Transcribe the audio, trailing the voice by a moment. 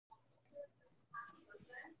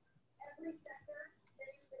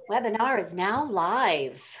Webinar is now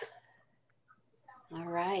live. All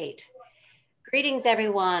right. Greetings,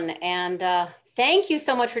 everyone. And thank you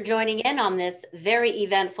so much for joining in on this very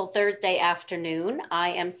eventful Thursday afternoon. I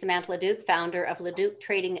am Samantha LeDuc, founder of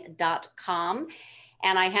LeDucTrading.com.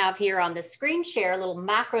 And I have here on the screen share a little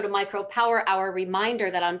macro to micro power hour reminder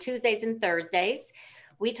that on Tuesdays and Thursdays,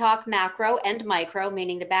 we talk macro and micro,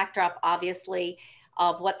 meaning the backdrop, obviously,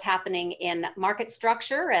 of what's happening in market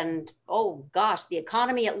structure and, oh gosh, the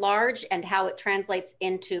economy at large and how it translates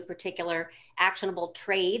into particular actionable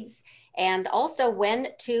trades, and also when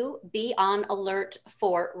to be on alert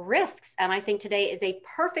for risks. And I think today is a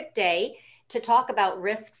perfect day to talk about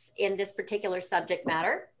risks in this particular subject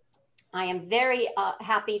matter. I am very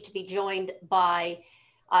happy to be joined by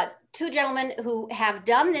two gentlemen who have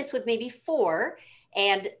done this with me before.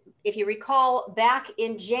 And if you recall, back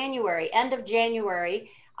in January, end of January,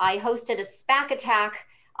 I hosted a SPAC Attack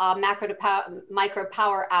macro to micro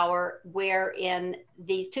power hour, wherein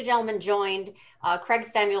these two gentlemen joined, Craig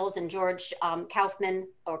Samuels and George Kaufman,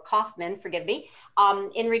 forgive me,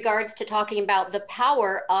 in regards to talking about the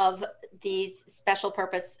power of these special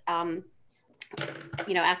purpose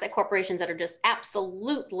asset corporations that are just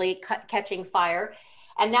absolutely catching fire.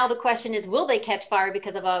 And now the question is, will they catch fire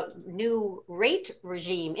because of a new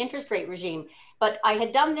interest rate regime? But I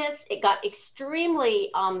had done this, it got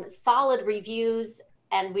extremely solid reviews,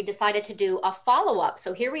 and we decided to do a follow-up.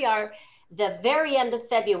 So here we are, the very end of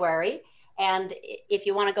February. And if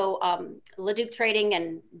you want to go LeDuc Trading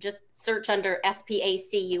and just search under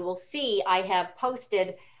SPAC, you will see I have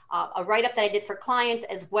posted a write-up that I did for clients,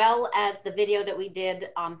 as well as the video that we did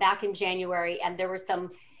back in January. And there were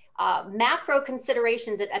some macro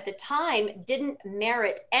considerations that at the time didn't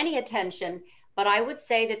merit any attention, but I would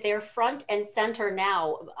say that they're front and center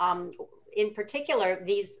now. In particular,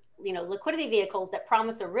 these liquidity vehicles that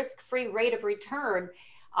promise a risk-free rate of return,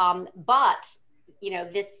 but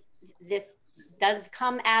this does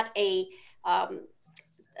come at a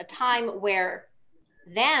time where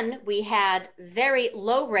then we had very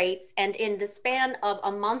low rates, and in the span of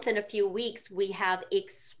a month and a few weeks, we have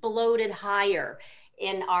exploded higher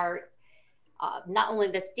in our not only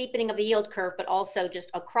the steepening of the yield curve, but also just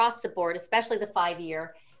across the board, especially the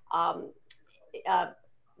 5-year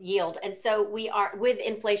yield. And so we are with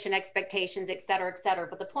inflation expectations, et cetera, et cetera.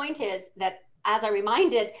 But the point is that, as I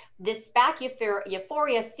reminded, this SPAC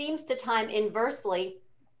euphoria seems to time inversely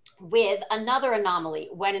with another anomaly.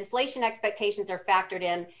 When inflation expectations are factored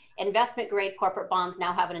in, investment grade corporate bonds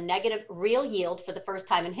now have a negative real yield for the first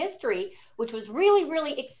time in history, which was really,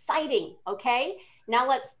 really exciting. Okay, now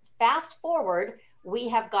let's fast forward. We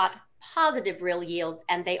have got positive real yields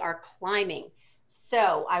and they are climbing.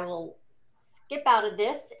 So I will skip out of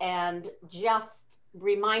this and just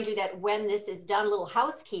remind you that when this is done, a little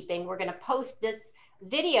housekeeping, we're going to post this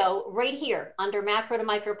video right here under Macro to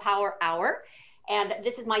Micro Power Hour. And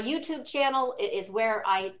this is my YouTube channel. It is where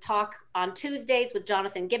I talk on Tuesdays with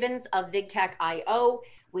Jonathan Gibbons of VigTech.io.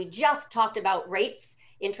 We just talked about rates,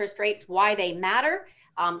 interest rates, why they matter.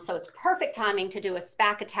 So it's perfect timing to do a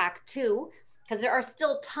SPAC Attack too, because there are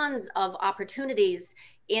still tons of opportunities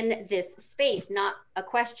in this space, not a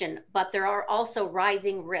question, but there are also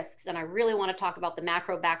rising risks. And I really want to talk about the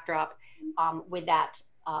macro backdrop with that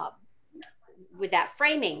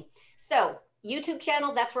framing. So YouTube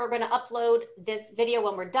channel, that's where we're going to upload this video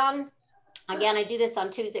when we're done. Again, I do this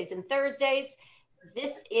on Tuesdays and Thursdays.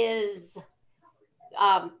 This is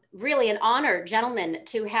really an honor, gentlemen,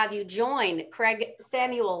 to have you join. Craig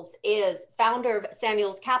Samuels is founder of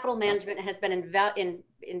Samuels Capital Management and has been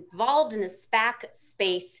involved in the SPAC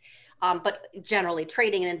space, but generally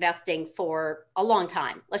trading and investing for a long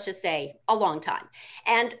time. Let's just say a long time.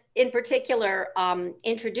 And in particular,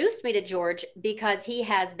 introduced me to George because he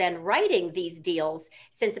has been writing these deals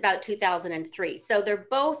since about 2003. So they're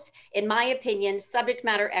both, in my opinion, subject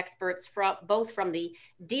matter experts both from the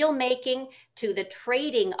deal making to the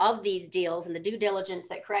trading of these deals and the due diligence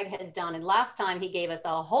that Craig has done. And last time he gave us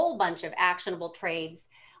a whole bunch of actionable trades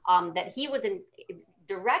that he was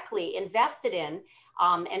directly invested in.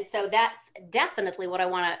 And so that's definitely what I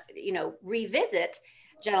want to, revisit,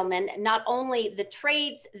 gentlemen, not only the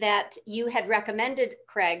trades that you had recommended,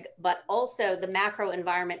 Craig, but also the macro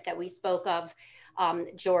environment that we spoke of,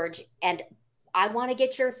 George. And I want to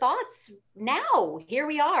get your thoughts now. Here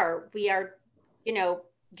we are. We are,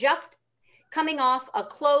 just coming off a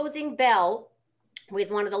closing bell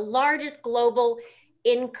with one of the largest global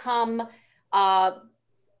income,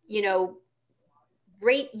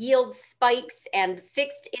 rate yield spikes and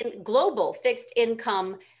global fixed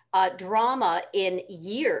income drama in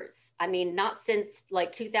years. I mean, not since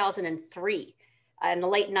like 2003. in the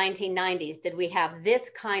late 1990s did we have this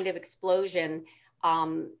kind of explosion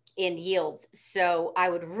in yields. So I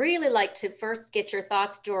would really like to first get your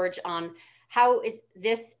thoughts, George, on how is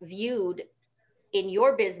this viewed in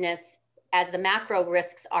your business as the macro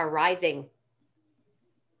risks are rising?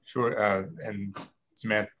 Sure. And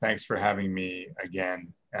Samantha, thanks for having me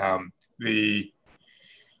again.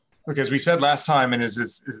 Look, as we said last time, and as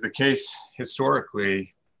is the case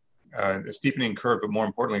historically, a steepening curve, but more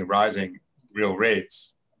importantly, rising real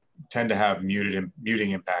rates tend to have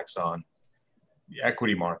muting impacts on the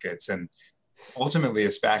equity markets. And ultimately, a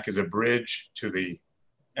SPAC is a bridge to the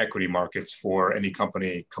equity markets for any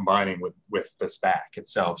company combining with the SPAC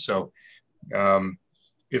itself. So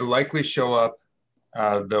it'll likely show up,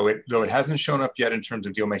 though it hasn't shown up yet in terms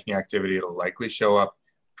of deal-making activity, it'll likely show up,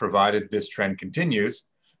 provided this trend continues,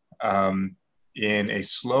 in a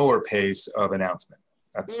slower pace of announcement.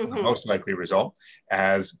 That's the most likely result,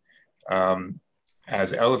 as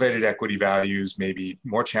elevated equity values may be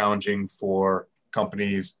more challenging for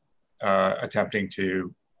companies attempting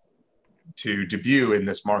to debut in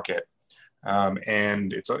this market.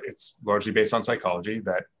 And it's largely based on psychology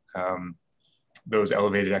that those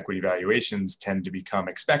elevated equity valuations tend to become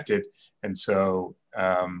expected. And so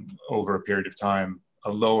over a period of time,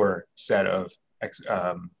 a lower set of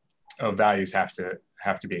values have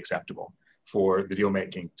to be acceptable for the deal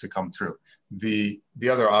making to come through. The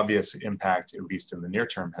other obvious impact, at least in the near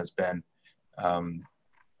term, has been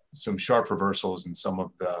some sharp reversals in some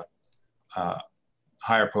of the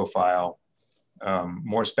higher profile,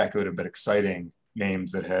 more speculative but exciting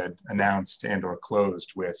names that had announced and or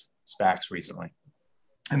closed with SPACs recently.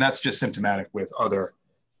 And that's just symptomatic with other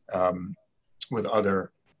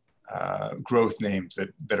growth names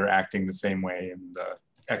that are acting the same way in the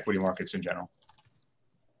equity markets in general.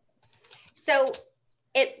 So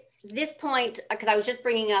at this point, because I was just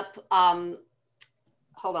bringing up,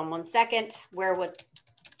 hold on one second, where would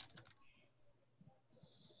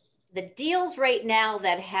the deals right now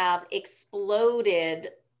that have exploded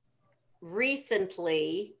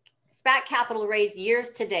recently, SPAC capital raised years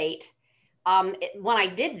to date, when I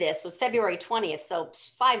did this was February 20th, so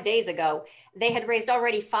 5 days ago, they had raised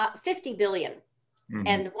already 50 billion. Mm-hmm.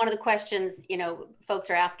 And one of the questions, folks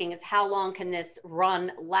are asking is how long can this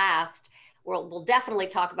run last? We'll definitely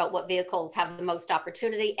talk about what vehicles have the most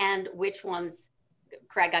opportunity and which ones,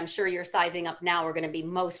 Craig, I'm sure you're sizing up now, are going to be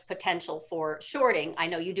most potential for shorting. I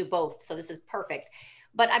know you do both, so this is perfect.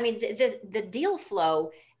 But I mean, the deal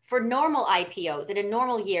flow for normal IPOs in a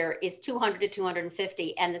normal year is 200 to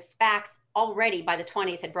 250, and the SPACs already by the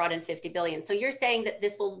 20th had brought in 50 billion. So you're saying that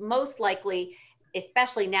this will most likely,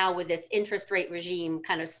 especially now with this interest rate regime,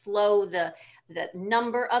 kind of slow the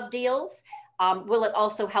number of deals. Will it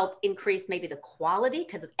also help increase maybe the quality,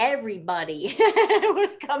 because everybody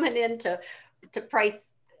was coming in to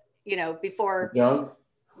price, before,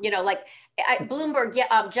 like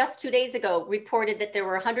Bloomberg, just 2 days ago reported that there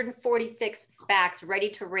were 146 SPACs ready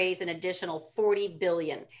to raise an additional 40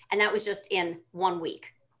 billion. And that was just in 1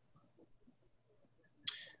 week.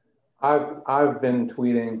 I've been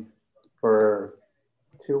tweeting for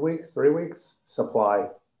 2 weeks, 3 weeks, supply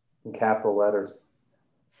in capital letters.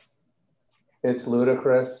 It's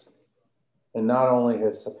ludicrous. And not only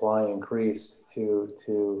has supply increased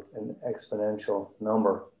to an exponential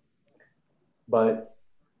number, but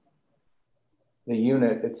the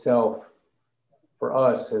unit itself for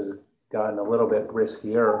us has gotten a little bit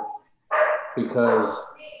riskier, because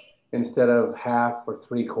instead of half or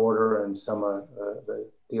 3/4 and some of the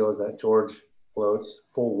deals that George floats,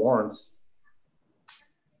 full warrants,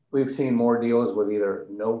 we've seen more deals with either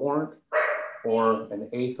no warrant or an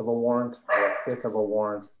 1/8 of a warrant or a 1/5 of a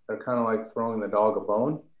warrant. They're kind of like throwing the dog a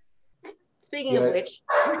bone. Speaking of which,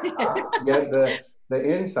 yet the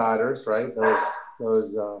insiders, right?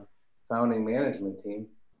 Those founding management team,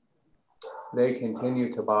 they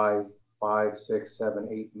continue to buy 5, 6, 7,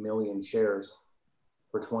 8 million shares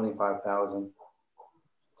for 25,000.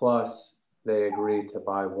 Plus, they agreed to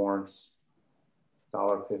buy warrants,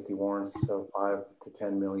 $1.50 warrants, so $5 to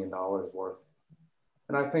 $10 million worth.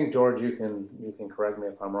 And I think, George, you can correct me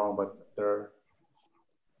if I'm wrong, but their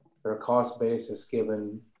cost basis,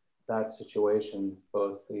 given that situation,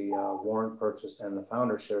 both the warrant purchase and the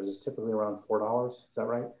founder shares, is typically around $4. Is that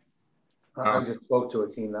right? I just spoke to a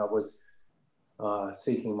team that was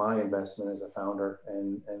seeking my investment as a founder,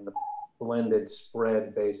 and the blended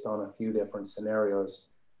spread based on a few different scenarios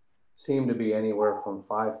seemed to be anywhere from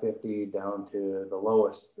 $5.50 down to the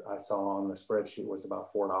lowest I saw on the spreadsheet was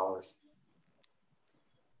about $4.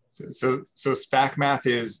 So SPAC math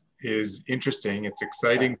is interesting. It's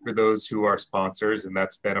exciting for those who are sponsors, and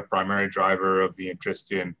that's been a primary driver of the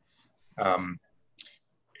interest in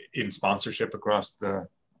in sponsorship across the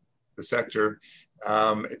sector.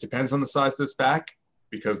 It depends on the size of the SPAC,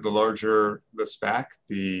 because the larger the SPAC,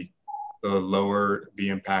 the lower the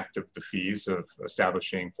impact of the fees of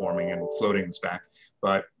establishing, forming, and floating the SPAC.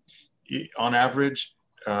 But on average,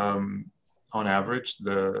 the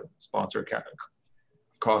sponsor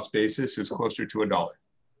cost basis is closer to $1.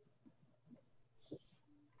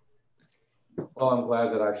 Well, I'm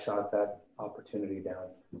glad that I shot that opportunity down.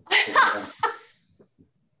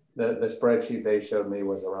 The spreadsheet they showed me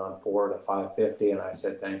was around 4 to 550, and I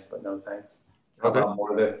said thanks, but no thanks. How about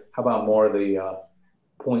more the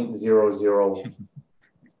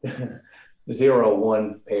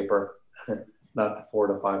 0.0001 paper, not the 4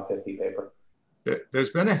 to 550 paper? There's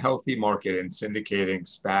been a healthy market in syndicating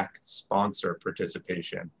SPAC sponsor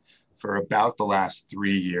participation for about the last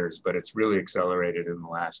 3 years, but it's really accelerated in the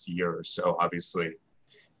last year or so, obviously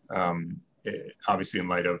in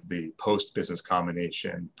light of the post-business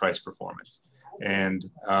combination price performance. And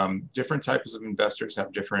different types of investors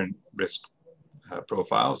have different risk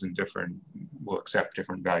profiles and will accept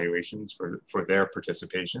different valuations for their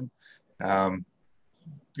participation.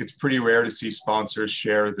 It's pretty rare to see sponsors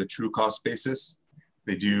share the true cost basis.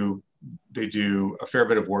 They do a fair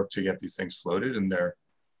bit of work to get these things floated, and they're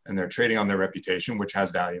trading on their reputation, which has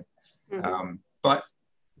value. Mm-hmm. But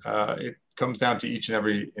it comes down to each and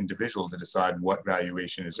every individual to decide what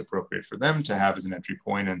valuation is appropriate for them to have as an entry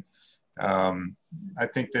point. And I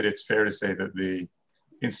think that it's fair to say that the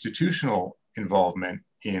institutional involvement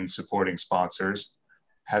in supporting sponsors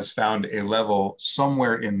has found a level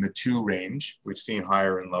somewhere in the 2 range. We've seen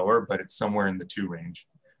higher and lower, but it's somewhere in the 2 range.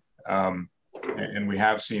 And we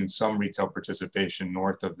have seen some retail participation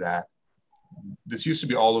north of that. This used to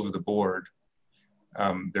be all over the board.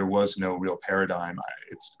 There was no real paradigm.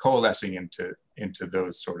 It's coalescing into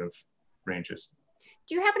those sort of ranges.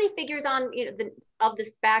 Do you have any figures on the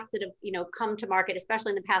SPACs that have come to market,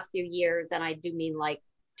 especially in the past few years? And I do mean like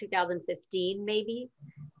 2015 maybe.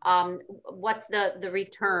 What's the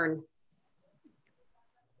return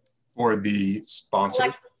for the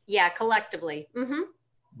sponsor? Collectively. Mm-hmm.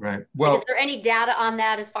 Right. Well, is there any data on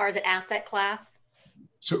that as far as an asset class?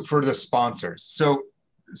 So for the sponsors,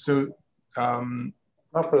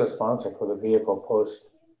 not for the sponsor, for the vehicle post.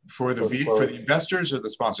 For the investors or the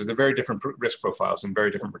sponsors, they're very different risk profiles and very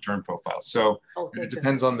different return profiles. So it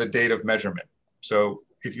depends on the date of measurement. So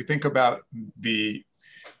if you think about the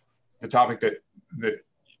topic that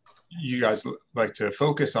you guys like to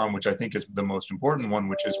focus on, which I think is the most important one,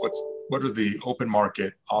 which is what are the open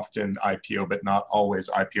market, often IPO, but not always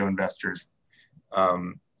IPO investors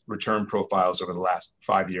return profiles over the last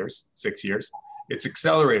 5 years, 6 years. It's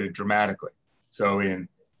accelerated dramatically. So in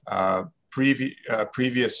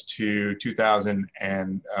previous to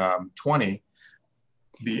 2020,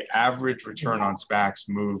 the average return on SPACs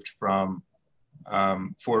moved from,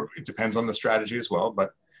 it depends on the strategy as well,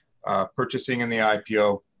 but purchasing in the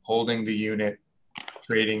IPO, holding the unit,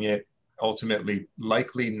 trading it, ultimately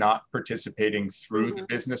likely not participating through the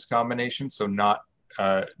business combination, so not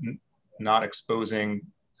exposing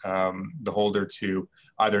the holder to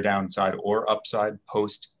either downside or upside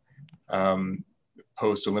post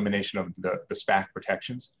elimination of the SPAC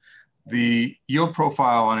protections. The yield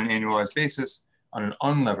profile on an annualized basis, on an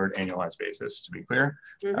unlevered annualized basis, to be clear,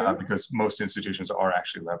 because most institutions are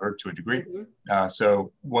actually levered to a degree,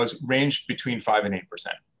 so was ranged between 5 and 8%.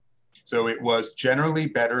 So it was generally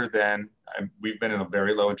better than, we've been in a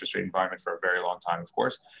very low interest rate environment for a very long time, of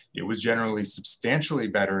course. It was generally substantially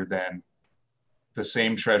better than the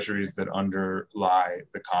same treasuries that underlie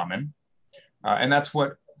the common. And that's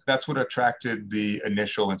what attracted the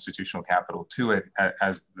initial institutional capital to it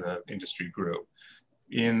as the industry grew.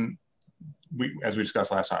 As we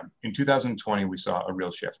discussed last time, in 2020, we saw a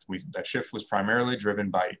real shift. That shift was primarily driven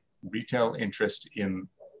by retail interest in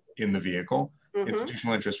the vehicle.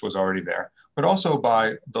 Institutional interest was already there, but also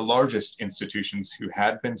by the largest institutions who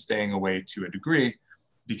had been staying away to a degree,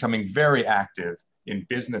 becoming very active in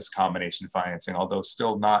business combination financing, although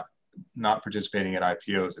still not participating at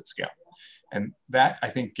IPOs at scale. And that, I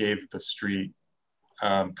think, gave the street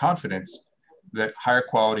confidence that higher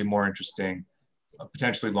quality, more interesting,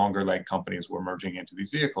 potentially longer leg companies were merging into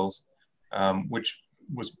these vehicles, which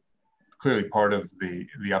was clearly part of the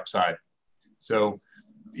upside. So,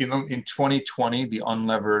 in 2020, the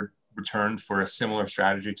unlevered return for a similar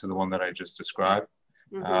strategy to the one that I just described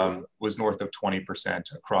was north of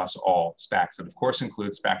 20% across all SPACs. And of course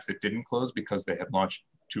includes SPACs that didn't close because they had launched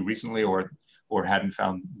too recently or hadn't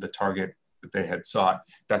found the target that they had sought.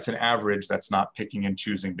 That's an average. That's not picking and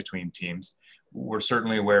choosing between teams. We're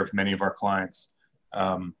certainly aware of many of our clients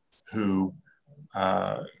who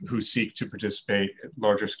who seek to participate at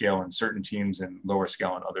larger scale in certain teams and lower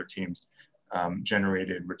scale in other teams,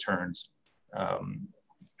 generated returns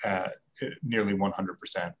at nearly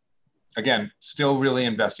 100%. Again, still really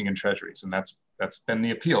investing in treasuries, and that's been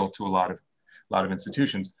the appeal to a lot of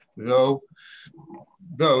institutions. Though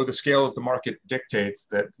the scale of the market dictates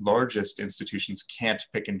that largest institutions can't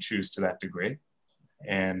pick and choose to that degree,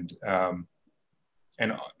 and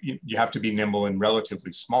you have to be nimble and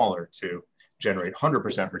relatively smaller to generate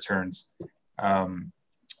 100% returns.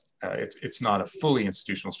 It's not a fully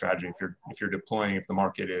institutional strategy if you're deploying, if the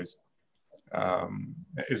market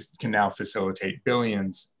can now facilitate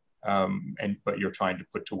billions, but you're trying to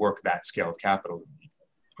put to work that scale of capital.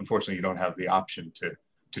 Unfortunately, you don't have the option to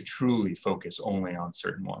truly focus only on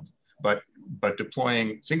certain ones. But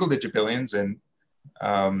deploying single-digit billions and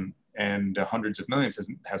hundreds of millions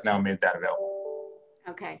has now made that available.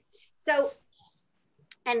 Okay, so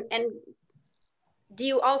and do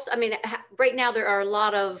you also? I mean, right now there are a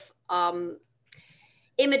lot of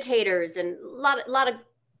imitators and a lot of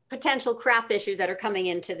potential crap issues that are coming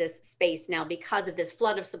into this space now because of this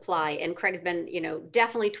flood of supply. And Craig's been,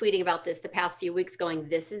 definitely tweeting about this the past few weeks, going,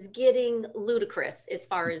 this is getting ludicrous as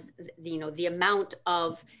far as, the amount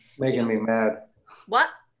of making me mad. What?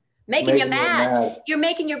 Making you mad. You're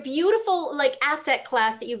making your beautiful asset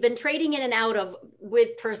class that you've been trading in and out of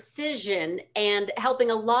with precision and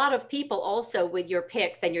helping a lot of people also with your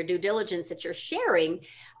picks and your due diligence that you're sharing.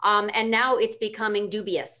 And now it's becoming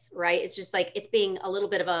dubious, right? It's just it's being a little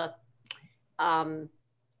bit of a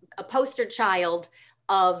poster child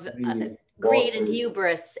of greed and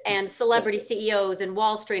hubris and celebrity CEOs and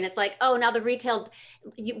Wall Street. And it's oh, now the retail,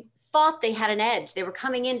 you thought they had an edge. They were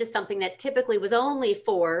coming into something that typically was only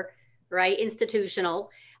for, right, institutional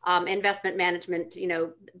investment management,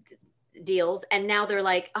 deals. And now they're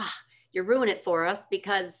you're ruining it for us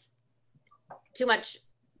because too much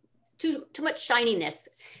shininess.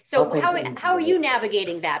 So how are you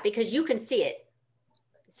navigating that? Because you can see it.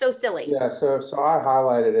 So silly. Yeah, so I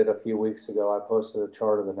highlighted it a few weeks ago. I posted a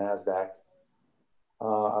chart of the NASDAQ.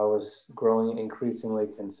 I was growing increasingly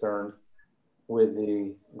concerned with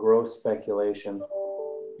the growth speculation.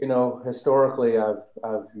 Historically, I've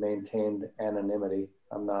maintained anonymity.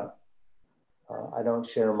 I don't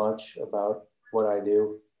share much about what I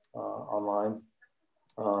do online.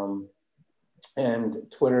 And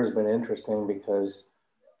Twitter's been interesting because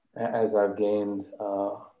as I've gained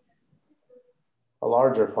a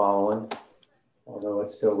larger following, although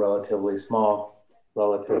it's still relatively small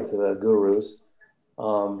relative to the gurus,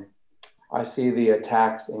 I see the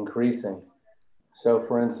attacks increasing. So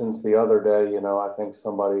for instance, the other day, I think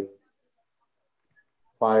somebody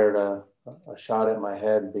fired a shot at my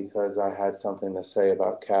head because I had something to say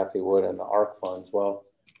about Cathie Wood and the ARK funds. Well,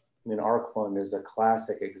 ARK fund is a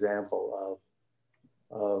classic example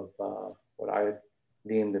of what I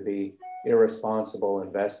deem to be irresponsible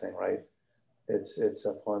investing, right? It's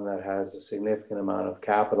a fund that has a significant amount of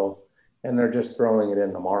capital and they're just throwing it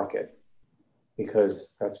in the market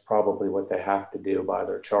because that's probably what they have to do by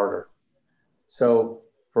their charter. So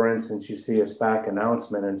for instance, you see a SPAC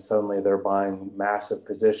announcement and suddenly they're buying massive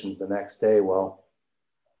positions the next day. Well,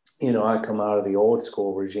 I come out of the old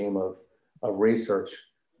school regime of research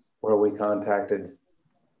where we contacted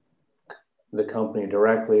the company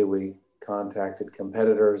directly. We contacted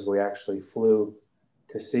competitors. We actually flew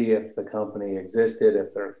to see if the company existed,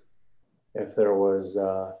 if there was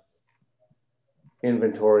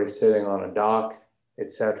inventory sitting on a dock,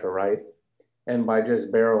 etc., right? And by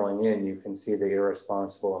just barreling in, you can see the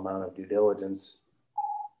irresponsible amount of due diligence.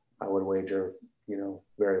 I would wager,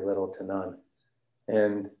 very little to none.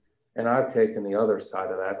 And I've taken the other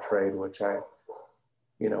side of that trade, which I'm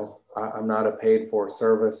not a paid for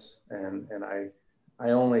service, and I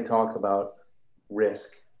only talk about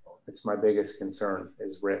risk. It's my biggest concern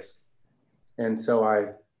is risk. And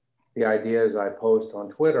so the ideas I post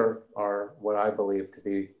on Twitter are what I believe to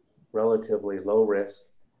be relatively low risk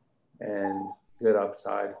and good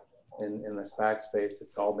upside in the SPAC space.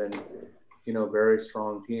 It's all been, very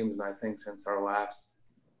strong teams. And I think since our last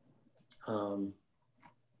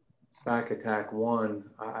SPAC Attack 1,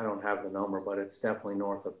 I don't have the number, but it's definitely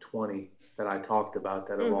north of 20 that I talked about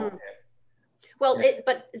that have all hit. Well,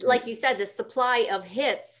 but like you said, the supply of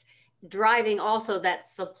hits driving also that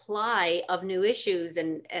supply of new issues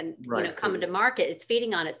and right, coming to market. It's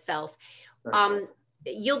feeding on itself. Right.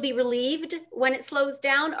 You'll be relieved when it slows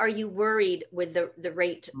down. Are you worried with the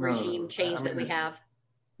rate regime change that we have?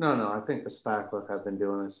 No, I think the SPAC, look, I've been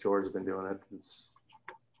doing this. George has been doing it. It's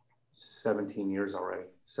 17 years already.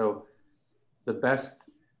 So the best,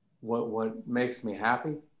 what makes me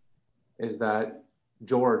happy is that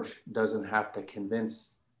George doesn't have to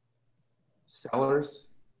convince sellers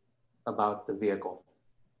about the vehicle.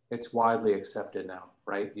 It's widely accepted now,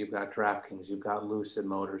 right? You've got DraftKings, you've got Lucid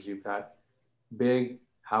Motors, you've got big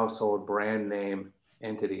household brand name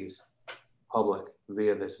entities public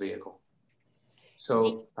via this vehicle.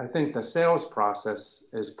 So I think the sales process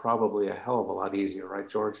is probably a hell of a lot easier, right,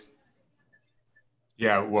 George?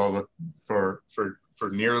 Yeah, well, look, for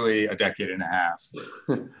nearly a decade and a half,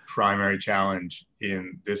 primary challenge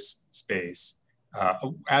in this space,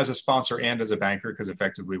 as a sponsor and as a banker, because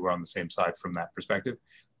effectively we're on the same side from that perspective,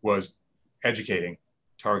 was educating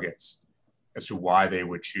targets as to why they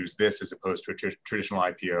would choose this as opposed to a traditional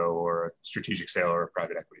IPO or a strategic sale or a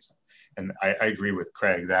private equity sale. And I agree with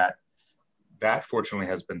Craig that fortunately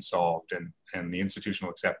has been solved, and the institutional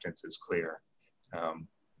acceptance is clear.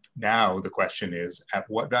 Now the question is, at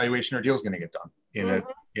what valuation are deals going to get done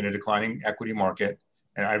in a declining equity market?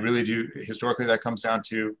 And I really do, historically, that comes down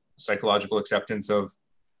to psychological acceptance of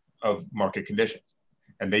market conditions,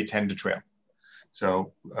 and they tend to trail.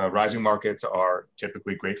 So rising markets are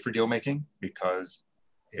typically great for deal making, because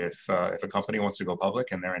if a company wants to go public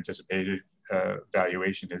and their anticipated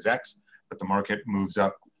valuation is X, but the market moves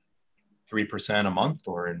up 3% a month,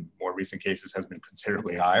 or in more recent cases has been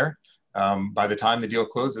considerably higher, by the time the deal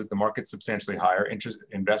closes, the market's substantially higher.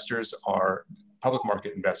 Public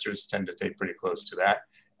market investors tend to take pretty close to that,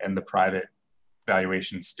 and the private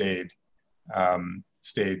valuation stayed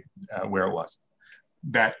where it was.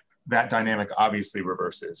 That dynamic obviously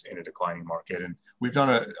reverses in a declining market, and we've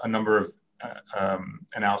done a number of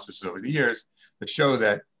analysis over the years that show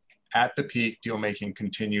that at the peak, deal making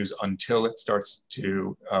continues until it starts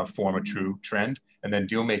to form a true trend, and then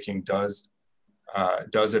deal making does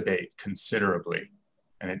abate considerably,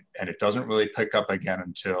 and it doesn't really pick up again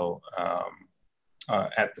until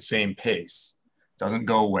at the same pace. Doesn't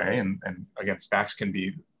go away, and again, SPACs can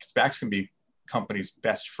be companies'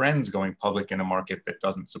 best friends going public in a market that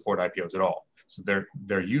doesn't support IPOs at all. So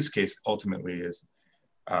their use case ultimately is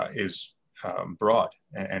broad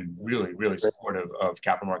and really supportive of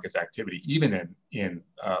capital markets activity, even in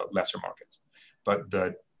lesser markets. But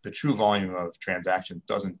the true volume of transactions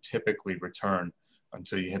doesn't typically return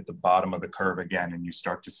until you hit the bottom of the curve again, and you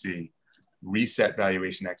start to see reset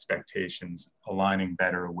valuation expectations aligning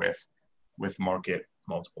better with market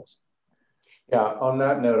multiples. Yeah, on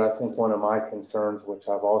that note, I think one of my concerns, which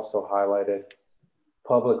I've also highlighted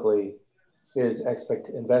publicly, is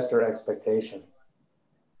investor expectation.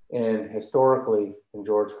 And historically, and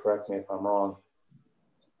George, correct me if I'm wrong,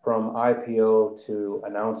 from IPO to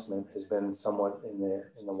announcement has been somewhat in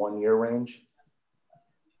the 1 year range,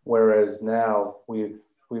 whereas now we've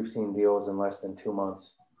seen deals in less than 2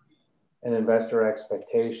 months. And investor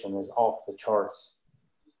expectation is off the charts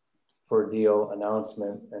for deal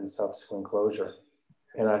announcement and subsequent closure.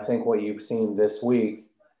 And I think what you've seen this week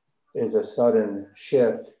is a sudden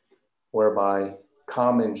shift whereby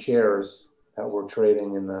common shares that were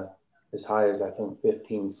trading in as high as I think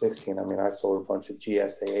 15, 16. I mean, I sold a bunch of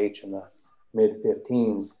GSAH in the mid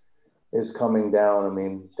 15s, is coming down. I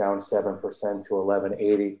mean, down 7% to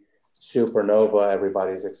 1180. Supernova,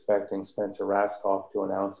 everybody's expecting Spencer Raskoff to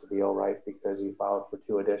announce a deal, right? Because he filed for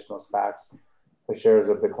 2 additional SPACs. The shares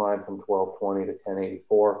have declined from 1220 to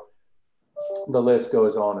 1084. The list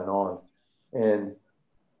goes on and on. And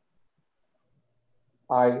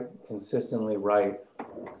I consistently write,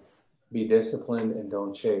 be disciplined and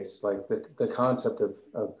don't chase. Like the concept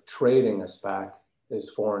of trading a SPAC is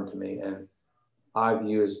foreign to me. And I've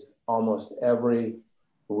used almost every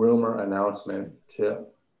rumor announcement to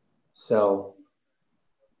sell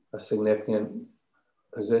a significant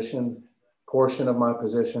portion of my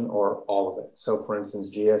position, or all of it. So for instance,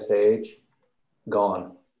 GSAH,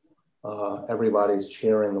 gone. Everybody's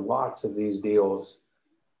cheering lots of these deals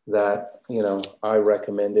that, I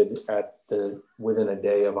recommended within a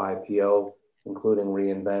day of IPO, including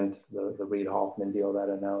reInvent, the Reid Hoffman deal that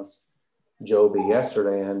announced Joby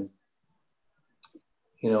yesterday. And,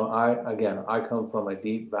 I come from a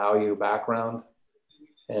deep value background,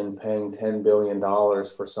 and paying $10 billion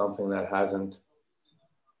for something that hasn't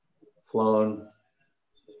flown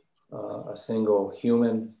a single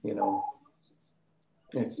human,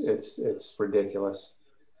 it's ridiculous.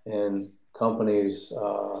 And companies.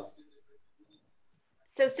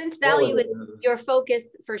 So since value is your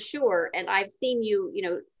focus for sure, and I've seen you,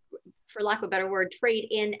 for lack of a better word, trade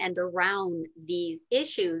in and around these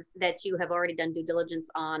issues that you have already done due diligence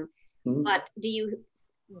on, but do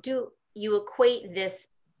you equate this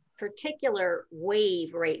particular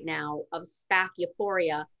wave right now of SPAC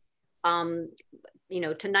euphoria, to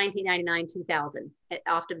 1999, 2000,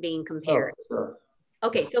 often being compared? Oh, sure.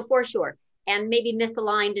 Okay, so for sure. and maybe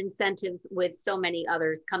misaligned incentives with so many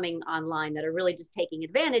others coming online that are really just taking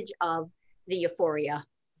advantage of the euphoria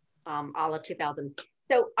a la 2000.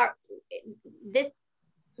 So this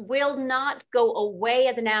will not go away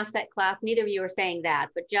as an asset class. Neither of you are saying that,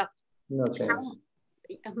 but just no chance.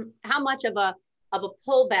 How much of a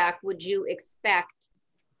pullback would you expect?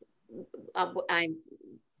 I'm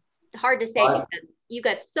hard to say because you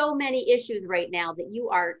got so many issues right now that you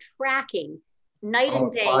are tracking night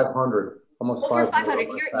and day. 500, almost over 500.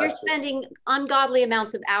 You're spending ungodly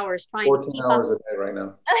amounts of hours trying 14 to keep hours up. a day right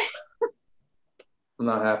now. I'm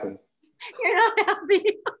not happy. You're not happy.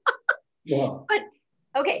 No. But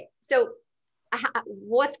okay, so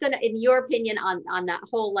what's gonna, in your opinion, on that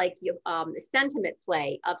whole like sentiment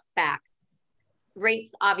play of SPACs?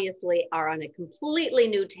 Rates obviously are on a completely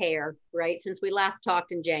new tear, right? Since we last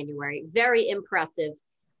talked in January, very impressive.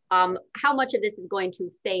 How much of this is going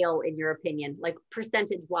to fail, in your opinion, like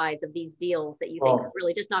percentage-wise of these deals that you think are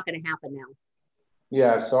really just not going to happen now?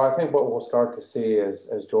 Yeah, so I think what we'll start to see,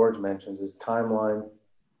 as George mentions, is timeline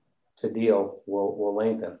to deal will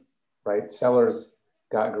lengthen, right? Sellers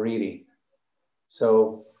got greedy.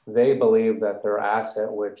 So they believe that their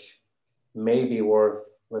asset, which may be worth,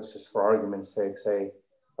 let's just for argument's sake, say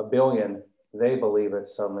 $1 billion, they believe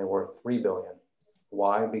it's suddenly worth $3 billion.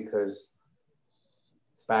 Why? Because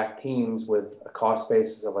SPAC teams with a cost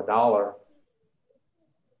basis of $1 are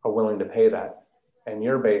willing to pay that. And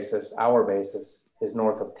your basis, our basis, is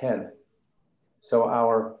north of 10. So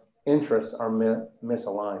our interests are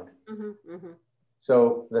misaligned. Mm-hmm, mm-hmm.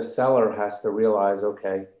 So the seller has to realize,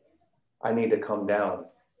 okay, I need to come down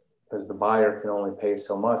because the buyer can only pay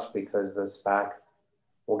so much because the SPAC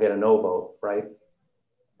will get a no vote, right?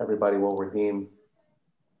 Everybody will redeem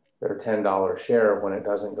their $10 share when it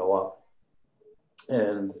doesn't go up.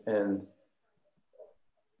 And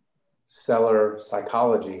seller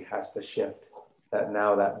psychology has to shift, that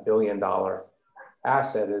now that $1 billion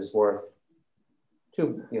asset is worth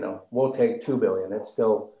we'll take $2 billion. It's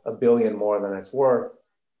still $1 billion more than it's worth,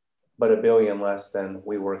 but $1 billion less than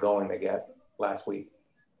we were going to get last week.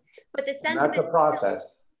 But the sentiment, that's a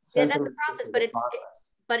process. That's a process,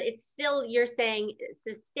 but it's still, you're saying,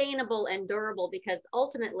 sustainable and durable, because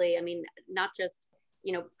ultimately, I mean, not just,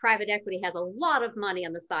 private equity has a lot of money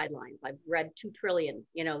on the sidelines. I've read 2 trillion,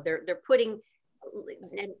 they're putting,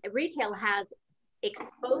 and retail has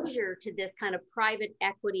exposure to this kind of private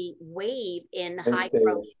equity wave in high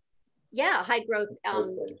growth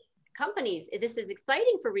companies. This is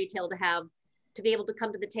exciting for retail to be able to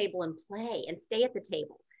come to the table and play and stay at the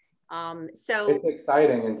table. So it's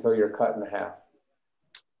exciting until you're cut in half.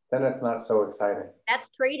 Then it's not so exciting.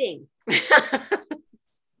 That's trading.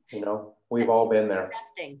 We've all been there.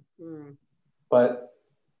 Investing. Mm. But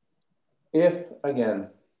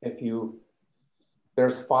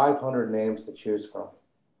there's 500 names to choose from.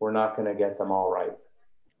 We're not going to get them all right.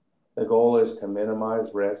 The goal is to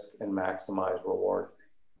minimize risk and maximize reward.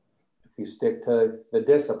 If you stick to the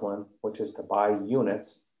discipline, which is to buy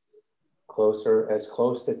units as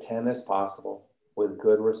close to 10 as possible with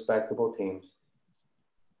good, respectable teams,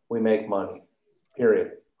 we make money,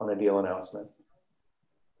 period, on a deal announcement,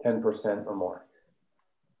 10% or more.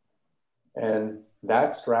 And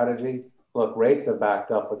that strategy, look, rates have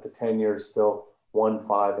backed up, with the 10 years still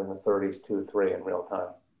 1.5 in the 30s, 2.3 in real time.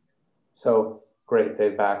 So great, they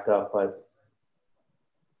backed up, but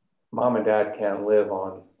mom and dad can't live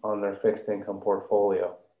on their fixed income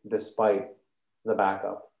portfolio despite the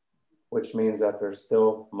backup, which means that there's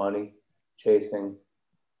still money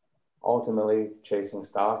ultimately chasing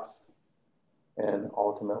stocks and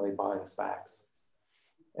ultimately buying SPACs.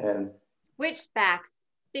 And which SPACs?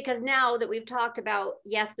 Because now that we've talked about,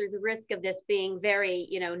 yes, there's a risk of this being very,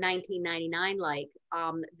 1999 like,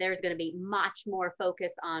 there's going to be much more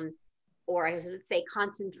focus on, or I would say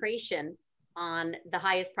concentration on the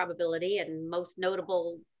highest probability and most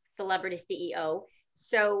notable celebrity CEO.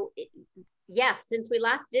 So yes, since we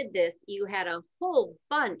last did this, you had a whole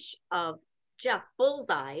bunch of just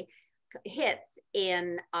bullseye hits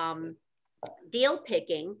in deal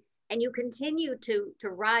picking. And you continue to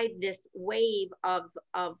ride this wave of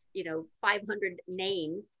 500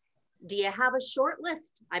 names. Do you have a short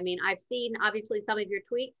list? I mean, I've seen obviously some of your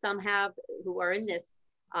tweets. Some have who are in this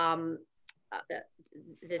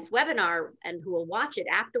this webinar and who will watch it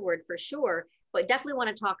afterward for sure. But definitely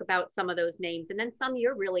want to talk about some of those names. And then some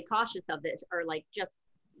you're really cautious of this, or like just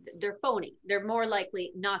they're phony. They're more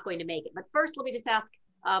likely not going to make it. But first, let me just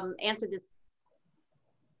answer this.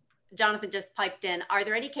 Jonathan just piped in. Are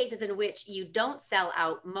there any cases in which you don't sell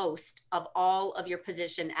out most of all of your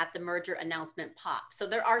position at the merger announcement pop? So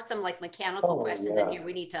there are some like mechanical questions in here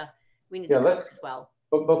we need to cover as well.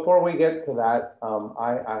 But before we get to that,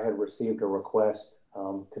 I had received a request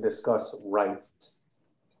to discuss rights.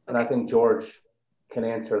 And I think George can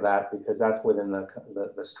answer that because that's within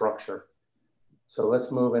the structure. So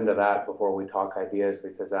let's move into that before we talk ideas,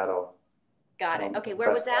 because that'll. Got it. Okay,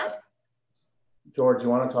 where was that? George, you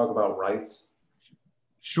want to talk about rights?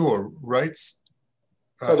 Sure, rights.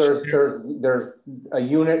 So there's a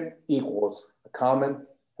unit equals a common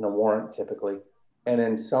and a warrant typically, and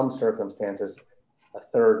in some circumstances, a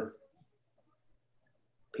third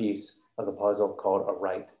piece of the puzzle called a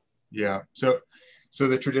right. Yeah. So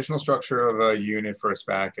the traditional structure of a unit for a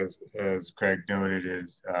SPAC, as Craig noted,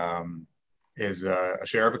 is a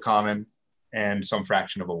share of a common and some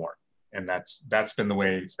fraction of a warrant, and that's been the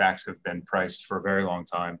way SPACs have been priced for a very long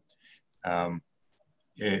time.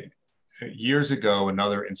 Years ago,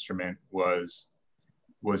 another instrument was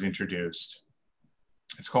introduced.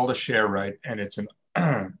 It's called a share right, and it's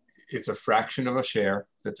a fraction of a share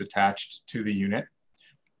that's attached to the unit,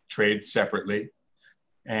 trades separately,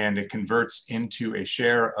 and it converts into a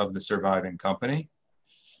share of the surviving company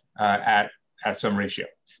at some ratio.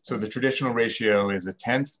 So the traditional ratio is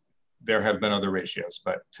 1/10. There have been other ratios,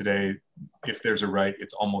 but today, if there's a right,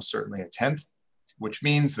 it's almost certainly 1/10, which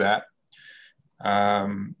means that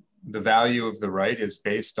the value of the right is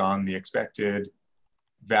based on the expected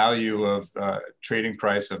value of trading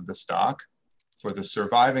price of the stock for the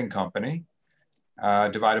surviving company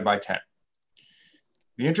divided by 10.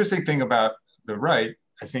 The interesting thing about the right,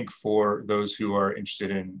 I think for those who are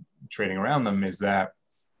interested in trading around them, is that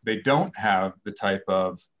they don't have the type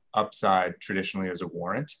of upside traditionally as a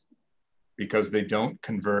warrant, because they don't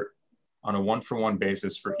convert on a 1-for-1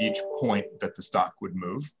 basis for each point that the stock would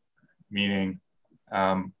move, meaning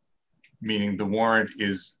the warrant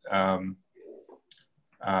is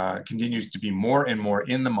continues to be more and more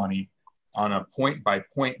in the money on a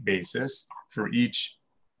point-by-point basis for each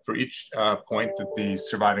point that the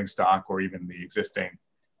surviving stock or even the existing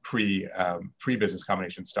pre-business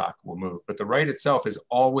combination stock will move. But the right itself is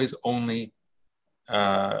always only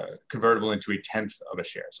convertible into 1/10 of a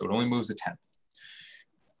share, so it only moves 1/10.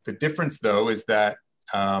 The difference, though, is that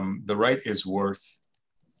the right is worth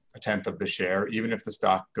 1/10 of the share, even if the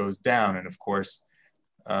stock goes down. And of course,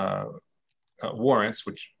 warrants,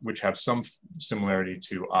 which have some similarity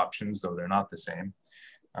to options, though they're not the same,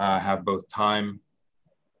 have both time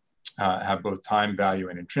value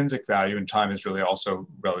and intrinsic value, and time is really also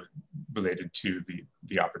related to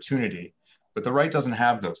the opportunity. But the right doesn't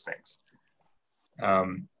have those things.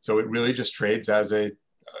 So it really just trades as in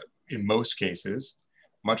most cases,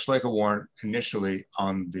 much like a warrant initially,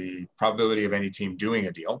 on the probability of any team doing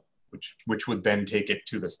a deal, which would then take it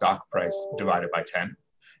to the stock price divided by 10.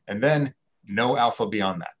 And then no alpha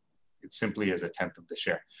beyond that. It simply is 1/10 of the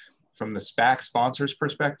share. From the SPAC sponsor's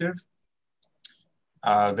perspective,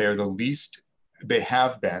 they're the least, they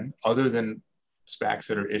have been, other than SPACs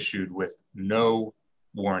that are issued with no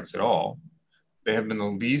warrants at all, they have been the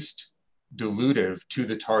least dilutive to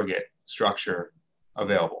the target structure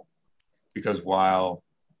available. Because while,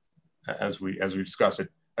 as we discussed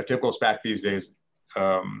it, a typical SPAC these days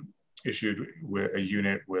issued with a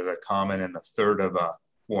unit with a common and 1/3 of a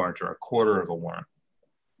warrant or 1/4 of a warrant.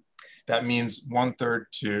 That means 1/3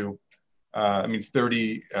 to, it means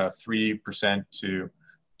 33% to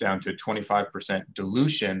down to 25%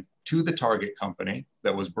 dilution to the target company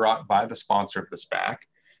that was brought by the sponsor of the SPAC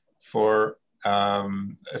for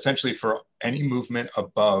essentially for any movement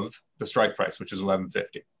above the strike price, which is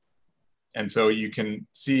 $11.50. And so you can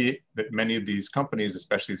see that many of these companies,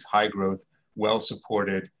 especially these high growth,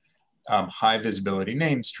 well-supported, high visibility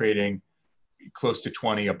names trading close to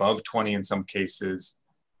 20, above 20 in some cases,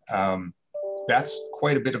 that's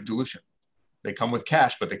quite a bit of dilution. They come with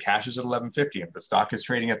cash, but the cash is at $11.50. If the stock is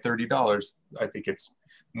trading at $30, I think it's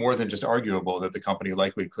more than just arguable that the company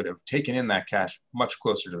likely could have taken in that cash much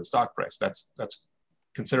closer to the stock price. That's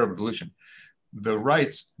considerable dilution. The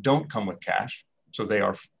rights don't come with cash, so they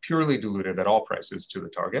are purely dilutive at all prices to the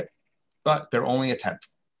target, but they're only 1/10.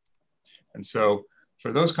 And so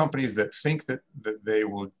for those companies that think that they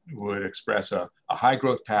would express a high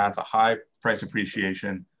growth path, a high price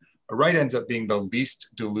appreciation, a right ends up being the least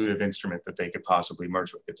dilutive instrument that they could possibly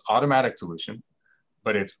merge with. It's automatic dilution,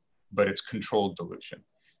 but it's controlled dilution.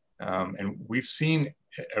 And we've seen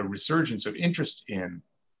a resurgence of interest in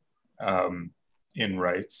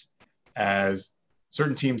rights, as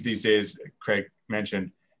certain teams these days, Craig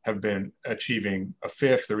mentioned, have been achieving a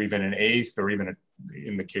 5th or even an 8th, or even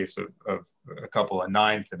in the case of a couple, a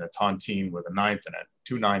 9th, and a tontine with a 9th and a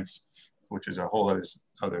 2/9, which is a whole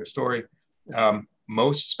other story.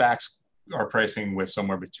 Most SPACs are pricing with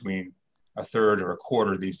somewhere between 1/3 or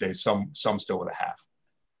 1/4 these days, some still with a 1/2.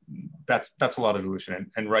 that's a lot of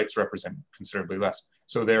dilution, and rights represent considerably less.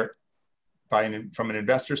 So they're, from an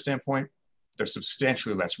investor standpoint, they're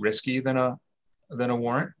substantially less risky than a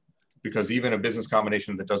warrant, because even a business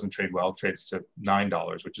combination that doesn't trade well trades to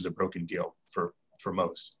 $9, which is a broken deal for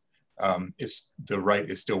most. The right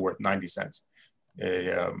is still worth 90 cents.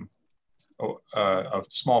 A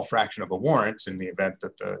small fraction of a warrant, in the event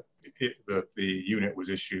that the unit was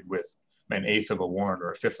issued with an eighth of a warrant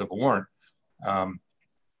or a fifth of a warrant,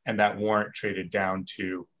 and that warrant traded down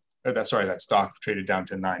to, that stock traded down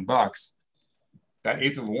to $9, that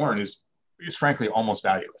eighth of a warrant is frankly almost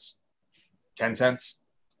valueless. 10 cents,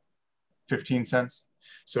 15 cents.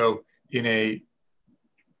 So in a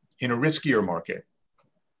riskier market,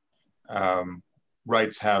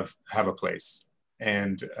 rights have a place,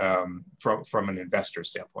 and from an investor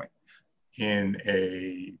standpoint. In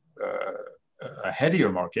a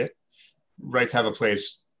headier market, rights have a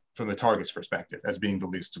place from the target's perspective as being the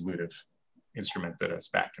least dilutive instrument that a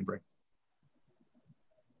SPAC can bring.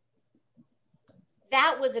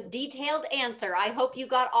 That was a detailed answer. I hope you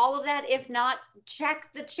got all of that. If not, check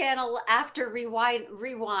the channel after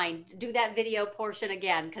rewind. Do that video portion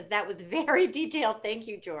again, because that was very detailed. Thank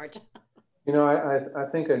you, George. You know, I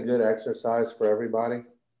think a good exercise for everybody,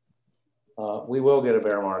 we will get a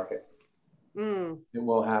bear market. It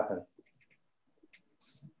will happen.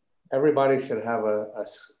 Everybody should have a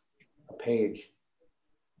page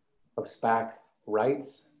of SPAC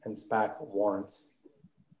rights and SPAC warrants,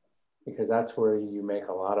 because that's where you make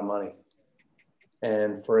a lot of money.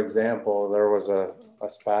 And for example, there was a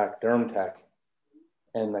SPAC, DermTech,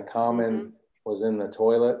 and the common was in the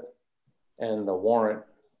toilet, and the warrant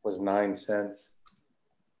was 9 cents.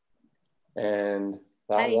 And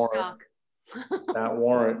that warrant,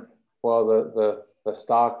 well, the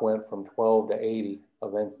stock went from 12 to 80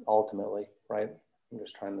 ultimately, right? I'm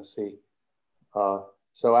just trying to see.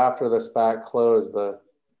 So after the SPAC closed, the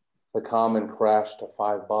common crashed to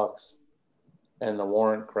 $5, and the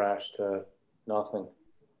warrant crashed to nothing.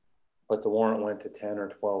 But the warrant went to $10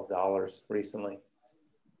 or $12 recently.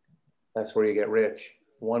 That's where you get rich.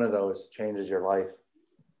 One of those changes your life.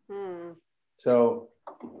 So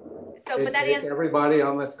it take everybody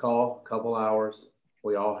on this call a couple hours.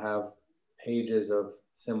 We all have pages of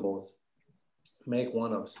symbols. Make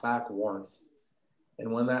one of SPAC warrants.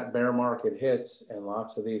 And when that bear market hits and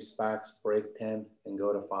lots of these SPACs break 10 and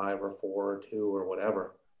go to 5 or 4 or 2 or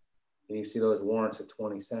whatever, and you see those warrants at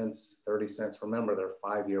 20 cents, 30 cents, remember they're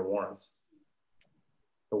 5-year warrants.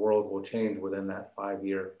 The world will change within that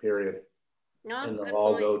 5-year period. And they'll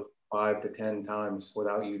all go 5 to 10 times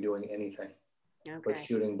without you doing anything, but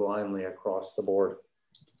shooting blindly across the board.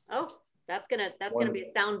 Oh, that's gonna be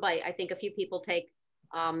a sound bite. I think a few people take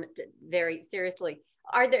very seriously.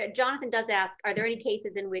 Jonathan does ask, are there any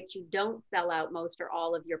cases in which you don't sell out most or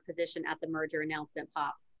all of your position at the merger announcement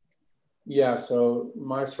pop? Yeah, so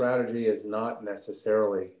my strategy is not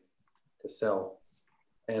necessarily to sell.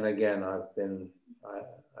 And again, I've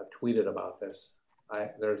tweeted about this.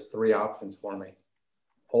 There's 3 options for me: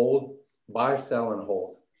 hold, buy, sell, and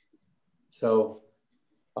hold. So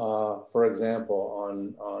for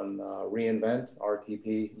example, on reInvent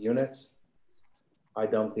RTP units, I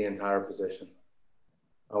dumped the entire position.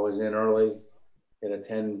 I was in early at a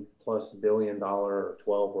 $10+ billion or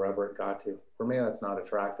 12, wherever it got to. For me, that's not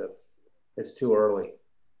attractive. It's too early.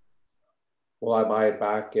 Will I buy it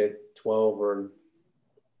back at 12 or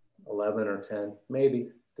 11 or 10?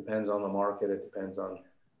 Maybe. Depends on the market. It depends on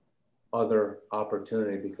other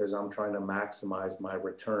opportunity, because I'm trying to maximize my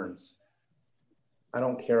returns. I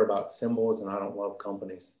don't care about symbols, and I don't love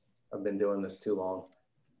companies. I've been doing this too long.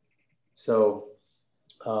 So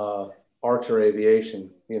Archer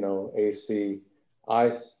Aviation, IC,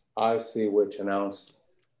 which announced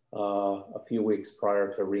a few weeks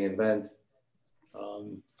prior to reInvent,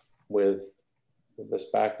 with the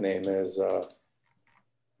SPAC name is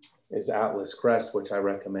Atlas Crest, which I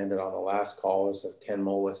recommended on the last call, is a Ken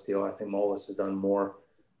Moelis deal. I think Moelis has done more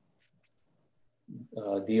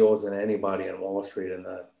deals than anybody on Wall Street in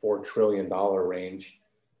the $4 trillion range.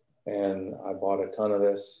 And I bought a ton of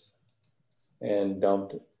this and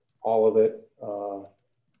dumped all of it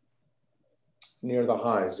near the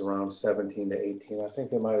highs, around 17 to 18. I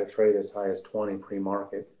think they might have traded as high as 20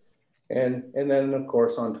 pre-market. And then, of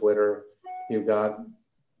course, on Twitter, you've got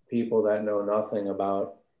people that know nothing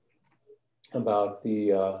about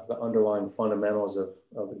the underlying fundamentals of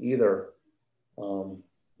either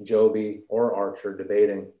Joby or Archer,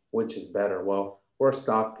 debating which is better. Well, we're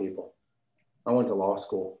stock people. I went to law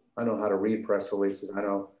school. I know how to read press releases. I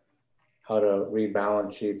know how to read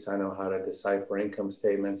balance sheets. I know how to decipher income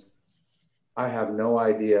statements. I have no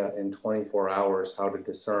idea in 24 hours how to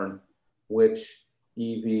discern which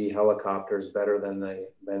EV helicopter is better than the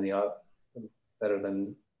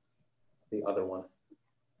other one.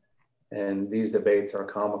 And these debates are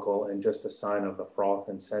comical and just a sign of the froth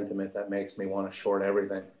and sentiment that makes me want to short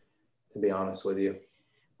everything, to be honest with you.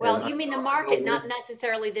 Well, and you mean the market, not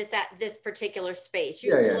necessarily this at this particular space.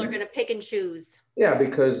 You still are going to pick and choose. Yeah,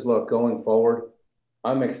 because look, going forward,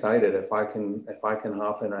 I'm excited if I can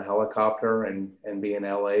hop in a helicopter and be in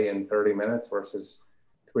LA in 30 minutes versus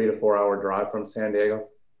 3 to 4 hour drive from San Diego.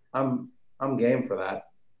 I'm game for that.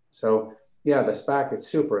 So yeah, the SPAC is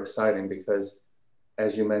super exciting because,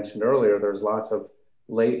 as you mentioned earlier, there's lots of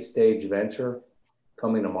late stage venture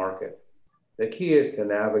coming to market. The key is to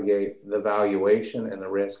navigate the valuation and the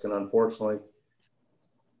risk. And unfortunately,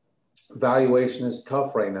 valuation is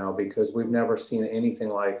tough right now because we've never seen anything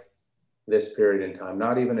like this period in time,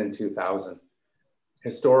 not even in 2000.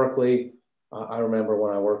 Historically, I remember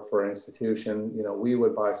when I worked for an institution, you know, we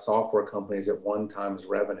would buy software companies at 1x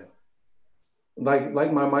revenue. Like my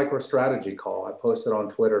MicroStrategy call, I posted on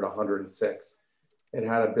Twitter at 106. It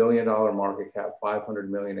had $1 billion market cap,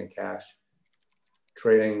 500 million in cash,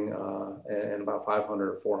 trading and about 500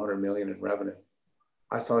 or 400 million in revenue.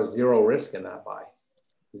 I saw zero risk in that buy,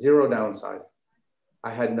 zero downside.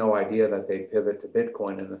 I had no idea that they'd pivot to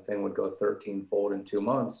Bitcoin and the thing would go 13-fold in 2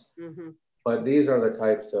 months. Mm-hmm. But these are the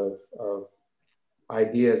types of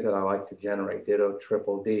ideas that I like to generate, Ditto,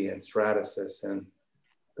 Triple D, and Stratasys, and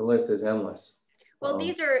the list is endless. Well,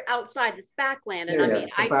 these are outside the SPAC land, and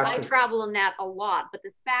I travel in that a lot, but the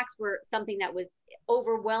SPACs were something that was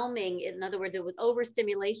overwhelming. In other words, it was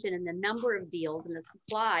overstimulation in the number of deals and the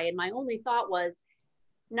supply. And my only thought was,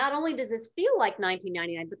 not only does this feel like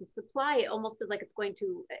 1999, but the supply, it almost feels like it's going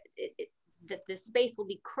to, that this space will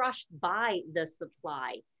be crushed by the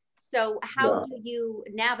supply. So how do you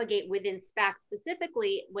navigate within SPAC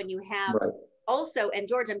specifically when you have also, and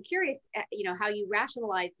George, I'm curious, you know, how you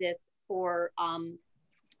rationalize this for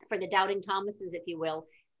the doubting Thomases, if you will,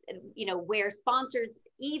 you know, where sponsors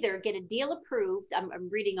either get a deal approved. I'm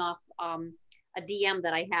reading off a DM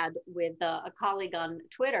that I had with a colleague on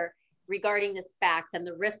Twitter regarding the SPACs and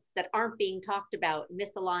the risks that aren't being talked about,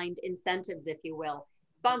 misaligned incentives, if you will.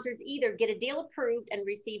 Sponsors either get a deal approved and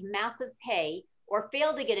receive massive pay, or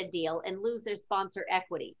fail to get a deal and lose their sponsor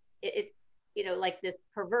equity. It's, you know, like this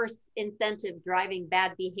perverse incentive driving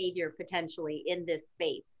bad behavior potentially in this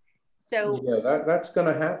space. So yeah, that's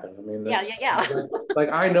going to happen. I mean,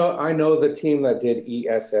 like I know the team that did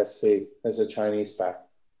ESSC as a Chinese SPAC.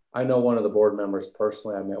 I know one of the board members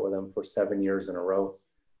personally. I met with him for 7 years in a row,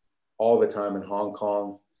 all the time in Hong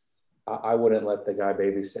Kong. I wouldn't let the guy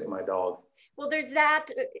babysit my dog. Well, there's that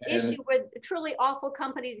issue with truly awful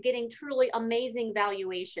companies getting truly amazing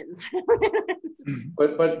valuations.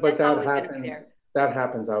 but that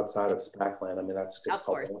happens outside of SPAC land. I mean, that's just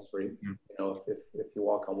called Wall Street. You know, if you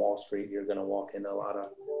walk on Wall Street, you're going to walk into a lot of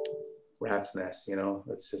rat's nests. You know,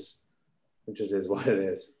 it just is what it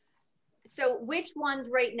is. So, which ones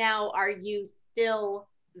right now are you still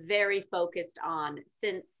very focused on,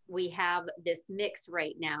 since we have this mix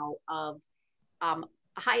right now of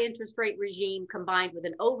high interest rate regime combined with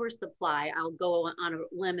an oversupply? I'll go on a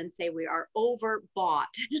limb and say we are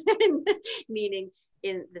overbought, meaning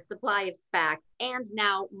in the supply of SPACs, and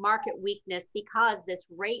now market weakness because this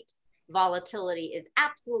rate volatility is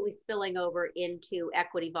absolutely spilling over into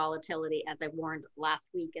equity volatility, as I warned last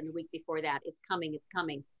week and the week before that. It's coming, it's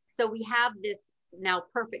coming. So we have this now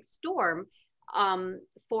perfect storm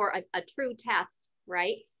for a true test,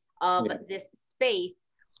 right, of this space.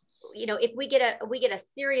 You know, if we get a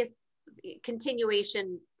serious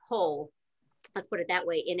continuation pull, let's put it that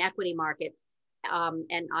way, in equity markets,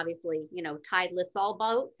 and obviously, you know, tide lifts all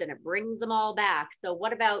boats and it brings them all back. So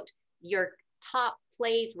what about your top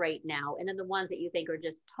plays right now, and then the ones that you think are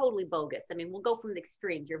just totally bogus? I mean, we'll go from the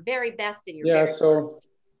extremes, your very best and your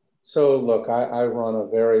so look, I run a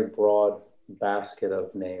very broad basket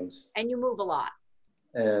of names, and you move a lot,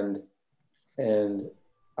 and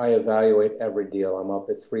I evaluate every deal. I'm up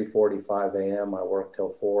at 3:45 a.m. I work till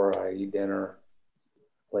 4. I eat dinner,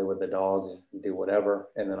 play with the dog, and do whatever,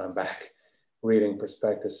 and then I'm back reading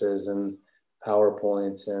prospectuses and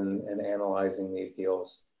PowerPoints and analyzing these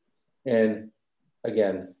deals. And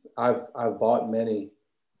again, I've bought many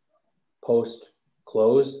post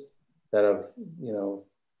close that have, you know,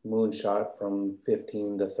 moonshot from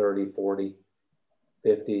 15 to 30, 40,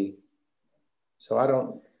 50. So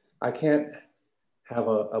I can't have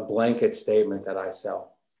a blanket statement that I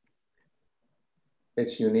sell.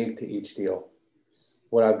 It's unique to each deal.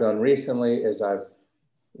 What I've done recently is I've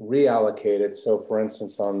reallocated. So for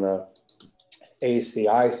instance, on the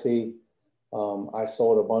ACIC, I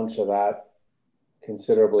sold a bunch of that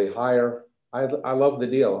considerably higher. I love the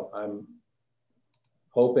deal. I'm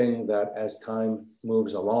hoping that as time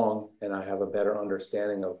moves along and I have a better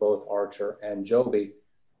understanding of both Archer and Joby,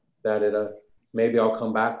 that maybe I'll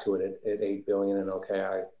come back to it at 8 billion and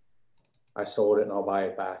okay, I sold it and I'll buy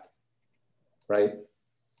it back, right?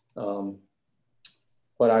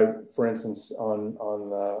 But for instance, on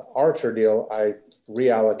the Archer deal, I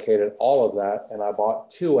reallocated all of that and I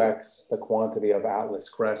bought 2x the quantity of Atlas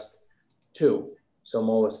Crest 2, so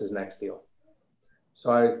Moelis's next deal.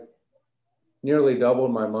 So I nearly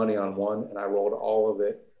doubled my money on one and I rolled all of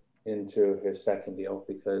it into his second deal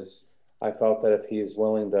because I felt that if he's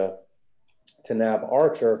willing to nab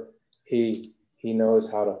Archer, he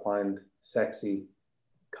knows how to find sexy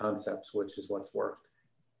concepts, which is what's worked.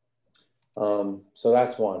 So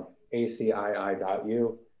that's one,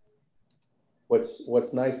 ACII.U.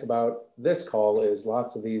 What's nice about this call is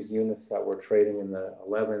lots of these units that we're trading in the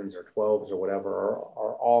 11s or 12s or whatever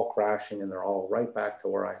are all crashing and they're all right back to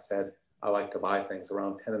where I said I like to buy things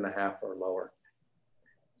around 10.5 or lower.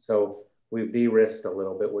 So we've de-risked a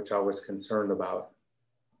little bit, which I was concerned about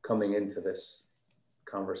coming into this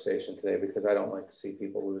conversation today because I don't like to see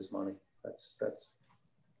people lose money. That's a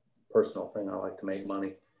personal thing. I like to make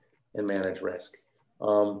money and manage risk.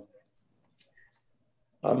 I'm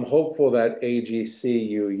hopeful that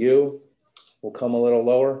AGCUU will come a little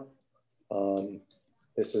lower.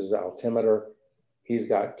 This is altimeter. He's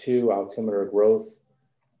got 2 altimeter growth,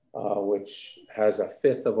 which has a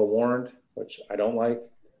 1/5 of a warrant, which I don't like.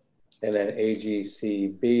 And then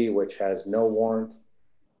AGCB, which has no warrant.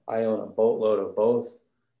 I own a boatload of both,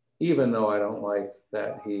 even though I don't like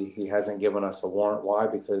that he hasn't given us a warrant. Why?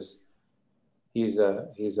 Because he's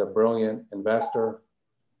a brilliant investor,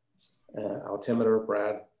 altimeter,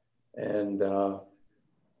 Brad, and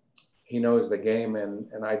he knows the game,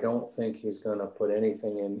 and I don't think he's going to put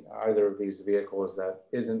anything in either of these vehicles that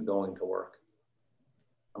isn't going to work.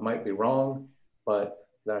 I might be wrong, but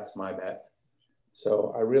that's my bet.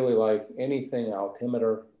 So I really like anything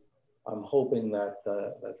altimeter. I'm hoping that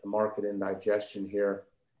the market indigestion here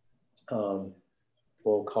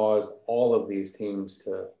will cause all of these teams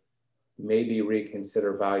to maybe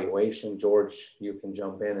reconsider valuation. George, you can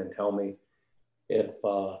jump in and tell me if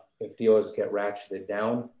deals get ratcheted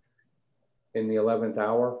down in the 11th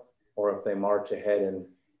hour, or if they march ahead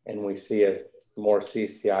and we see more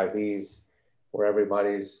CCIVs where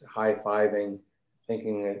everybody's high-fiving,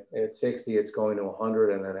 thinking at 60 it's going to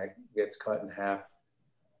 100, and then it gets cut in half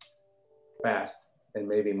fast, and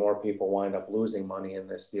maybe more people wind up losing money in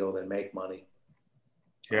this deal than make money.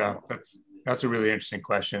 Yeah, that's a really interesting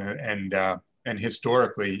question, and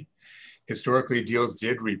historically deals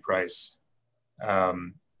did reprice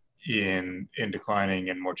in declining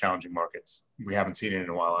and more challenging markets. We haven't seen it in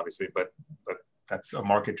a while, obviously, but that's a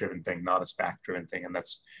market-driven thing, not a SPAC-driven thing, and that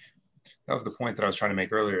was the point that I was trying to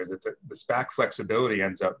make earlier, is that the SPAC flexibility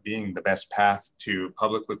ends up being the best path to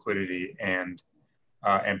public liquidity and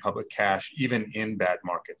public cash, even in bad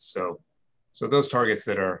markets. So those targets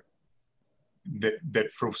that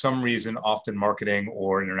for some reason, often marketing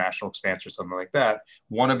or international expansion or something like that,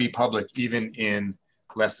 want to be public even in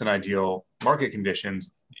less than ideal market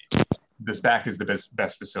conditions, the SPAC is the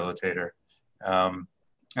best facilitator, and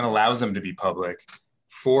allows them to be public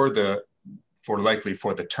likely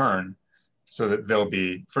for the turn, so that they'll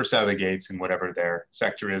be first out of the gates in whatever their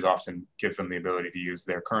sector is. Often gives them the ability to use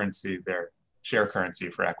their currency, their share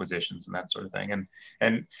currency, for acquisitions and that sort of thing.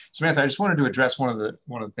 And Samantha, I just wanted to address one of the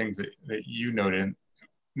things that you noted, and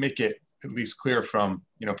make it at least clear from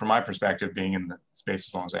my perspective, being in the space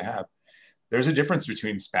as long as I have. There's a difference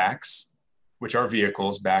between SPACs, which are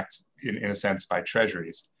vehicles backed in a sense by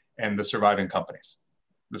treasuries, and the surviving companies.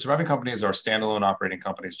 The surviving companies are standalone operating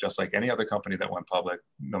companies, just like any other company that went public,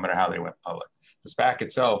 no matter how they went public. The SPAC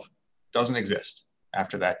itself doesn't exist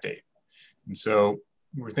after that date. And so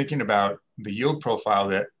we're thinking about the yield profile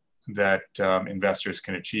that investors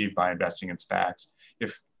can achieve by investing in SPACs.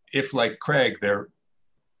 If like Craig, they're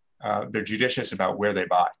judicious about where they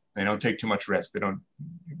buy. They don't take too much risk. They don't,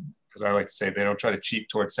 as I like to say, they don't try to cheat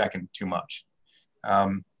towards second too much.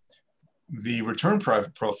 The return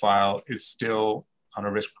profile is still, on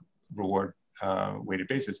a risk reward weighted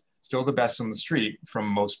basis, still the best on the street from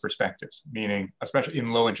most perspectives, meaning especially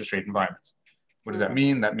in low interest rate environments. What does that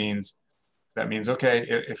mean? That means, okay,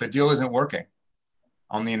 if a deal isn't working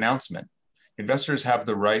on the announcement, investors have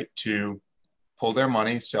the right to pull their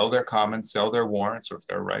money, sell their common, sell their warrants, or if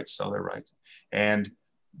they're rights, sell their rights. And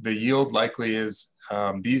the yield likely is,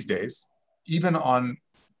 these days, even on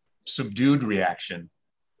subdued reaction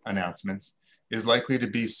announcements, is likely to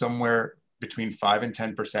be somewhere between 5 and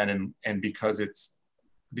 10%, and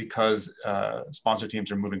because sponsor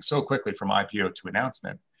teams are moving so quickly from IPO to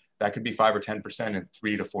announcement, that could be 5 or 10% in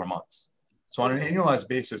 3 to 4 months. So on an annualized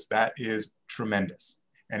basis, that is tremendous,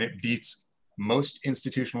 and it beats most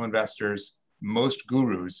institutional investors, most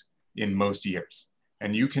gurus in most years.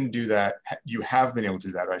 And you can do that. You have been able to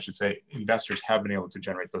do that, or I should say, investors have been able to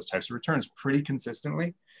generate those types of returns pretty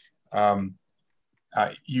consistently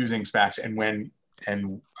using SPACs. And when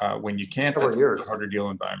you can't, that's a harder deal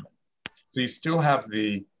environment. So you still have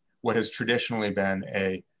what has traditionally been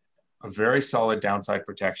a very solid downside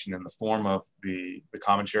protection in the form of the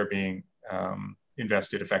common share being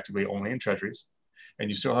invested effectively only in treasuries. And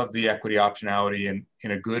you still have the equity optionality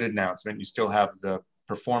in a good announcement. You still have the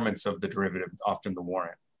performance of the derivative, often the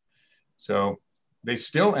warrant. So they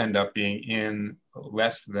still end up being in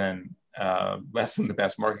less than the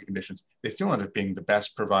best market conditions. They still end up being the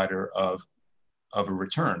best provider of a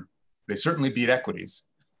return. They certainly beat equities.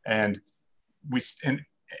 And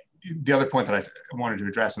the other point that I wanted to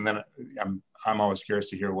address, and then I'm always curious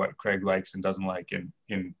to hear what Craig likes and doesn't like in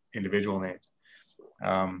individual names,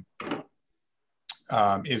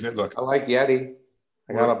 is that, look, I like Yeti.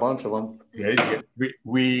 I got a bunch of them. Yeah,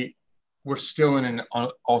 we're still in an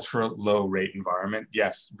ultra low rate environment.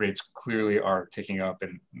 Yes, rates clearly are ticking up,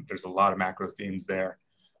 and there's a lot of macro themes there,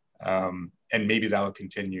 and maybe that will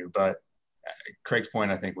continue. But Craig's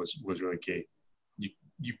point, I think, was really key.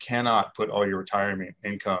 You cannot put all your retirement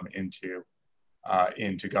income into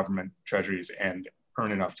government treasuries and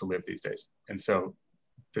earn enough to live these days. And so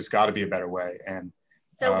there's got to be a better way. And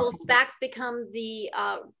so will SPACs become the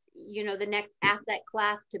the next asset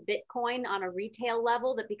class to Bitcoin on a retail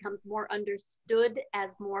level that becomes more understood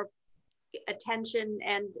as more attention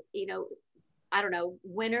and, I don't know,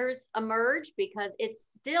 winners emerge, because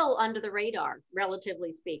it's still under the radar,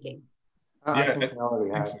 relatively speaking? I think they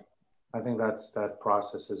already have. I think that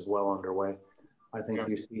process is well underway. I think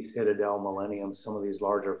you see Citadel, Millennium, some of these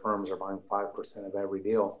larger firms are buying 5% of every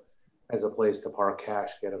deal as a place to park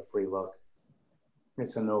cash, get a free look.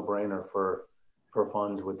 It's a no-brainer for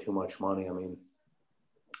funds with too much money. I mean,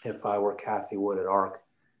 if I were Kathy Wood at ARK,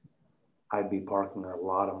 I'd be parking a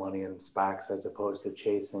lot of money in SPACs as opposed to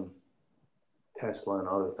chasing Tesla and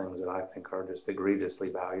other things that I think are just egregiously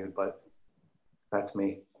valued, but that's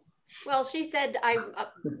me. Well, she said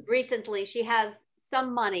recently she has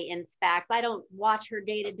some money in SPACs. I don't watch her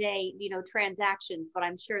day-to-day, transactions, but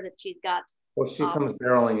I'm sure that she's got. Well, she comes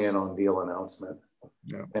barreling in on deal announcement.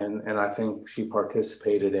 Yeah. And I think she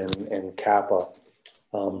participated in Kappa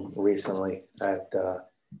recently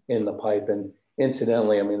in the pipe. And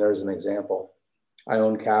incidentally, I mean, there's an example. I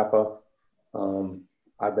own Kappa.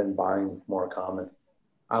 I've been buying more common.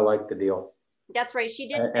 I like the deal. That's right. She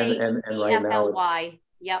did say and right now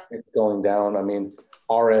yep. It's going down. I mean,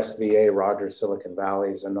 RSVA, Rogers Silicon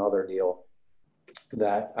Valley, is another deal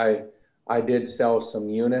that I did sell some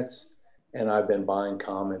units, and I've been buying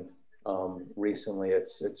common. Recently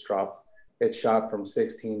it's dropped. It shot from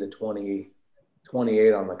 16 to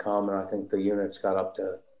 28 on the common. I think the units got up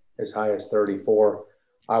to as high as 34.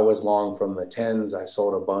 I was long from the 10s. I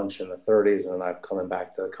sold a bunch in the 30s, and I'm coming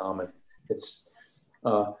back to the common. It's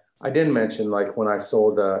I didn't mention, like, when I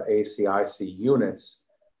sold the ACIC units,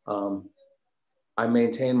 I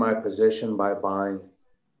maintained my position by buying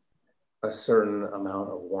a certain amount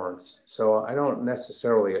of warrants. So I don't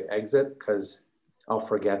necessarily exit because I'll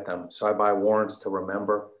forget them. So I buy warrants to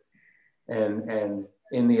remember. And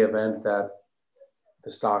in the event that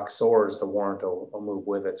the stock soars, the warrant will move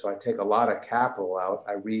with it. So I take a lot of capital out.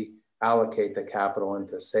 I reallocate the capital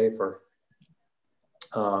into safer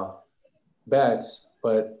bets,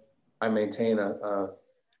 but I maintain a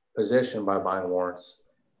position by buying warrants.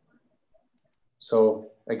 So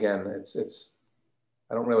again, it's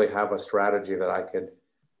I don't really have a strategy that I could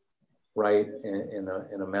write in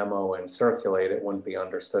a memo and circulate. It wouldn't be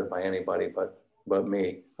understood by anybody but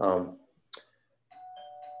me.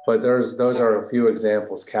 But those are a few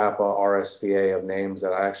examples, Kappa, RSVA, of names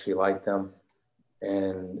that I actually like them.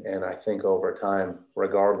 And I think over time,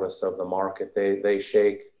 regardless of the market, they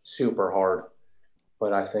shake super hard.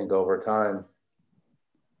 But I think over time,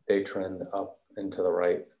 they trend up and to the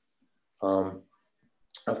right.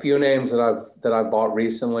 A few names that I've bought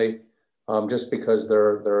recently, just because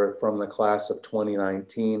they're from the class of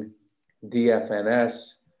 2019,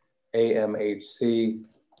 DFNS, AMHC,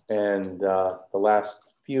 and the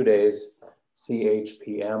last few days,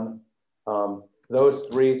 CHPM. Those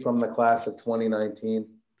three from the class of 2019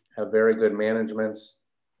 have very good managements.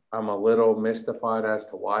 I'm a little mystified as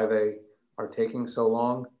to why they are taking so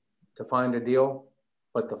long to find a deal.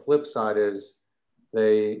 But the flip side is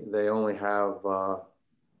they only have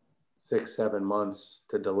 6, 7 months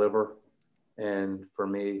to deliver. And for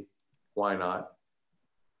me, why not?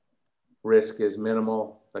 Risk is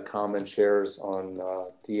minimal. The common shares on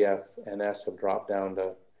DF and S have dropped down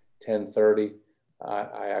to 10.30.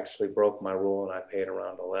 I actually broke my rule and I paid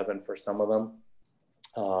around 11 for some of them.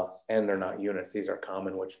 And they're not units. These are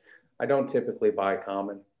common, which I don't typically buy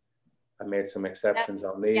common. I made some exceptions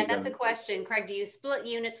on these. Yeah, that's a question. Craig, do you split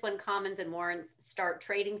units when commons and warrants start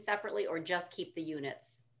trading separately, or just keep the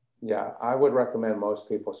units? Yeah, I would recommend most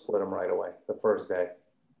people split them right away the first day.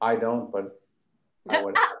 I don't, but I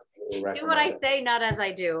would recommend do what I say, not as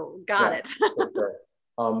I do. Got it. For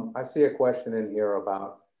sure. I see a question in here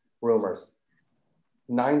about rumors.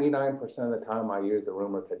 99% of the time I use the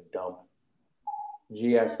rumor to dump.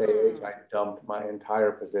 GSAH, I dumped my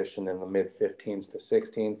entire position in the mid 15s to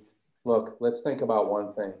 16. Look, let's think about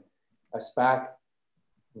one thing. A SPAC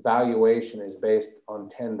valuation is based on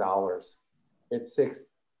 $10. It's 6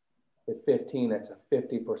 at 15, it's a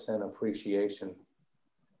 50% appreciation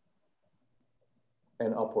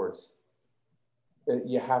and upwards.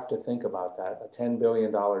 You have to think about that. A $10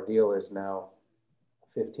 billion deal is now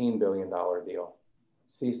a $15 billion deal.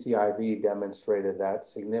 CCIV demonstrated that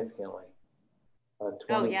significantly. A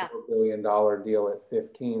 $24 billion deal at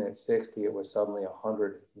 15, at 60, it was suddenly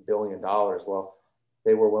 $100 billion. Well,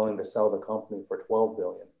 they were willing to sell the company for $12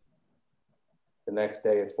 billion. The next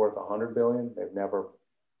day it's worth $100 billion. They've never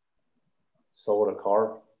sold a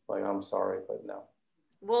car. Like, I'm sorry, but no.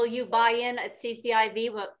 Will you buy in at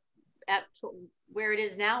CCIV at where it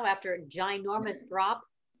is now after a ginormous drop?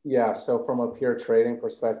 Yeah, so from a pure trading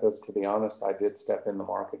perspective, to be honest, I did step in the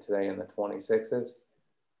market today in the 26s.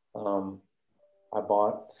 I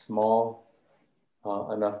bought small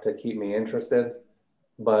enough to keep me interested,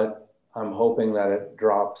 but I'm hoping that it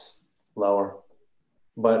drops lower.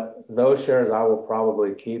 But those shares I will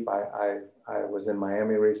probably keep. I was in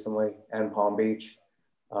Miami recently and Palm Beach.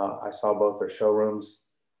 I saw both their showrooms.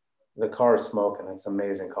 The car is smoking. It's an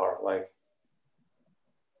amazing car. Like,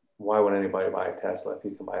 why would anybody buy a Tesla if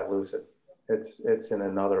you can buy a Lucid? It's in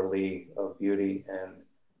another league of beauty, and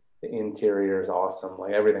the interior is awesome.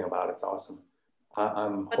 Like, everything about it's awesome.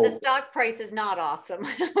 But the stock price is not awesome.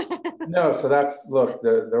 No, so that's, look,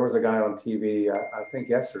 there was a guy on TV, I think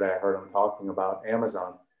yesterday I heard him talking about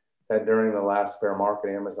Amazon, that during the last bear market,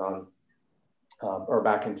 Amazon, or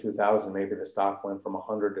back in 2000, maybe the stock went from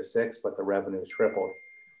 100 to 6, but the revenues tripled.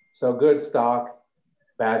 So good stock,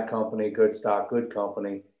 bad company, good stock, good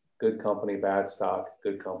company, bad stock,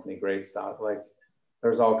 good company, great stock. Like,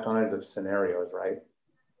 there's all kinds of scenarios, right?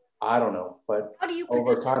 I don't know, but how do you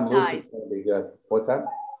over time, Lucid's going to be good. What's that?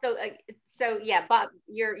 So yeah, Bob,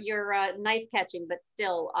 you're knife catching, but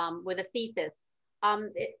still with a thesis.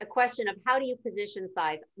 A question of how do you position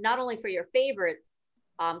size, not only for your favorites,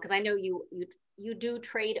 because I know you do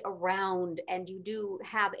trade around and you do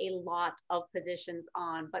have a lot of positions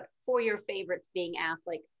on, but for your favorites being asked,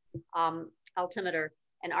 like Altimeter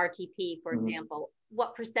and RTP, for example,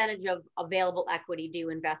 what percentage of available equity do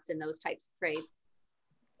you invest in those types of trades?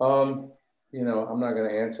 You know, I'm not going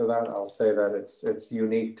to answer that. I'll say that it's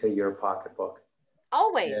unique to your pocketbook.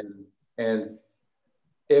 Always. And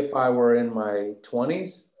if I were in my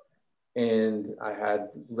 20s and I had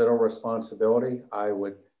little responsibility,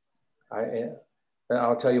 I'll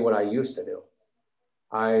tell you what I used to do.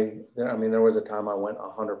 I mean, there was a time I went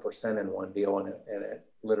 100% in one deal, and it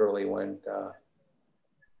literally went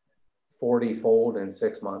 40-fold in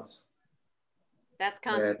 6 months. That's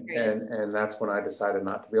concentrated. And that's when I decided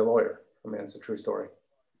not to be a lawyer. I mean, it's a true story.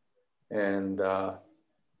 And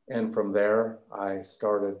from there, I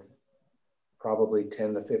started probably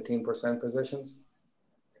 10 to 15% positions.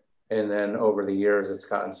 And then over the years, it's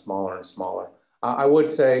gotten smaller and smaller. I would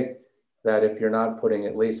say that if you're not putting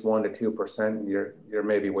at least 1 to 2%, you're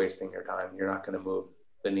maybe wasting your time. You're not going to move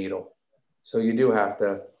the needle. So you do have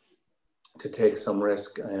to take some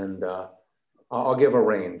risk, and I'll give a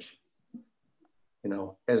range. You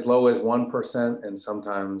know, as low as 1%, and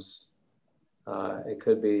sometimes it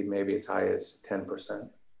could be maybe as high as 10%.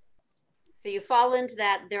 So you fall into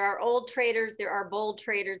that. There are old traders, there are bold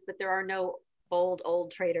traders, but there are no bold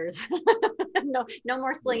old traders. no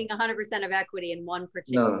more slinging 100% of equity in one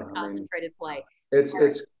particular concentrated play.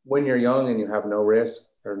 It's when you're young and you have no risk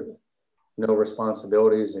or no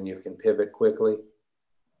responsibilities and you can pivot quickly.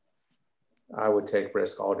 I would take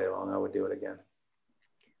risk all day long. I would do it again.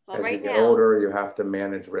 Well, as you get older, you have to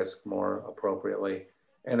manage risk more appropriately.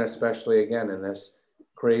 And especially, again, in this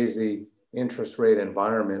crazy interest rate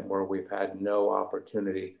environment where we've had no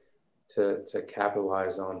opportunity to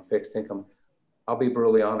capitalize on fixed income. I'll be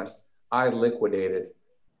brutally honest. I liquidated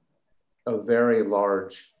a very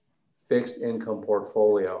large fixed income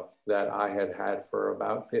portfolio that I had had for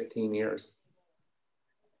about 15 years.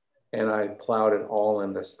 And I plowed it all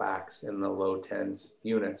into SPACs in the low tens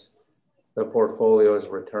units. The portfolios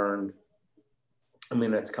returned, I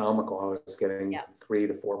mean, it's comical. I was getting 3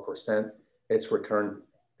 to 4%. It's returned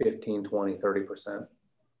 15, 20, 30%.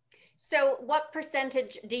 So what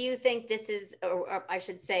percentage do you think this is, or I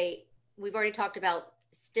should say, we've already talked about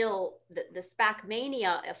still the SPAC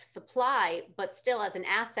mania of supply, but still as an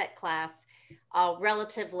asset class,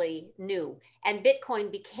 relatively new. And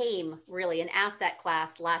Bitcoin became really an asset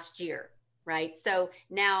class last year, right? So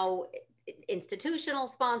now institutional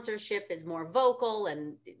sponsorship is more vocal,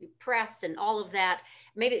 and press and all of that.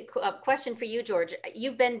 Maybe a question for you, George.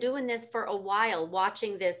 You've been doing this for a while,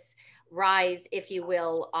 watching this rise, if you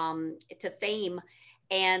will, to fame.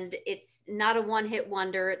 And it's not a one-hit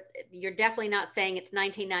wonder. You're definitely not saying it's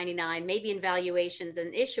 1999, maybe in valuations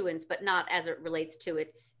and issuance, but not as it relates to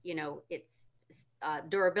its, you know, its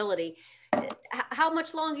durability. How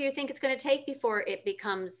much longer do you think it's going to take before it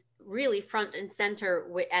becomes really front and center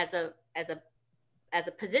as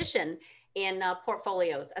a position in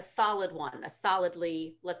portfolios, a solid one, a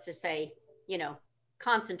solidly, let's just say, you know,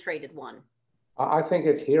 concentrated one? I think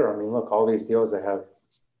it's here. I mean, look, all these deals that have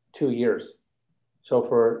 2 years. So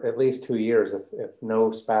for at least 2 years, if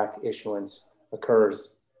no SPAC issuance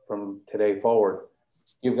occurs from today forward,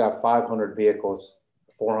 you've got 500 vehicles,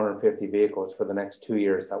 450 vehicles for the next 2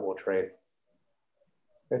 years that will trade.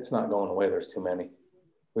 It's not going away. There's too many.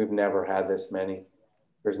 We've never had this many.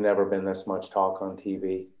 There's never been this much talk on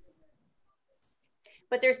TV.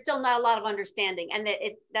 But there's still not a lot of understanding. And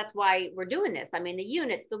that's why we're doing this. I mean, the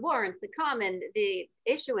units, the warrants, the common, the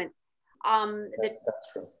issuance. That's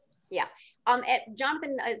true. Yeah.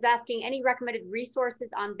 Jonathan is asking, any recommended resources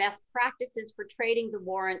on best practices for trading the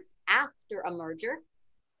warrants after a merger?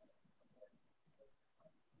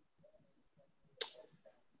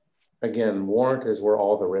 Again, warrant is where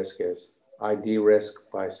all the risk is. I de-risk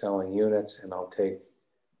by selling units, and I'll take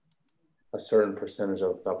a certain percentage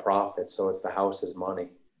of the profit. So it's the house's money,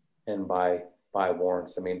 and buy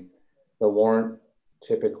warrants. I mean, the warrant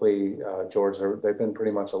typically, George, they've been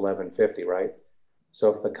pretty much 11.50, right? So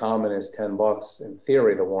if the common is $10, in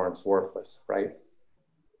theory, the warrant's worthless, right?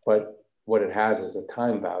 But what it has is a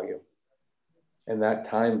time value. And that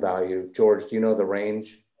time value, George, do you know the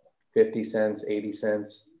range? 50 cents, 80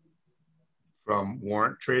 cents? From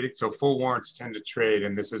warrant trading. So full warrants tend to trade,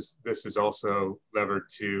 and this is also levered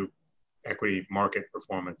to equity market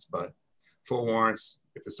performance, but full warrants,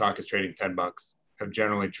 if the stock is trading $10, have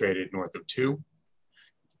generally traded north of 2.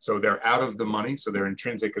 So they're out of the money. So their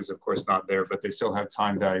intrinsic is of course not there, but they still have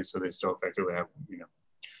time value. So they still effectively have, you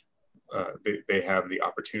know, they have the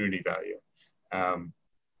opportunity value.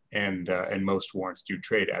 And most warrants do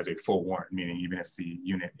trade as a full warrant, meaning even if the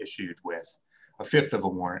unit issued with a fifth of a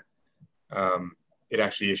warrant, it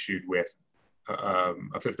actually issued with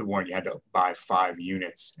a fifth of a warrant, you had to buy 5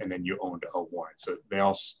 units and then you owned a warrant. So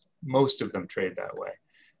most of them trade that way.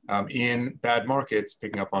 In bad markets,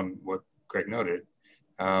 picking up on what Greg noted,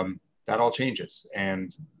 that all changes,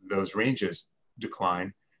 and those ranges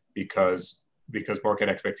decline because market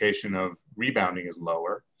expectation of rebounding is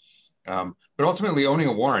lower. But ultimately, owning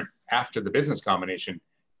a warrant after the business combination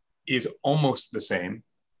is almost the same.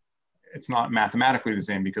 It's not mathematically the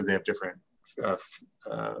same because they have different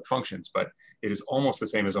functions, but it is almost the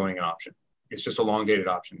same as owning an option. It's just a long-dated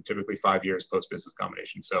option, typically 5 years post-business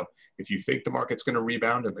combination. So if you think the market's going to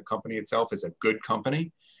rebound and the company itself is a good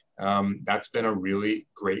company, that's been a really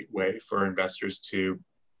great way for investors to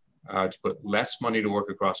put less money to work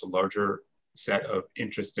across a larger set of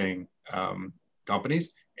interesting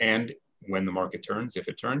companies. And when the market turns, if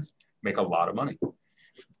it turns, make a lot of money.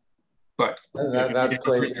 But that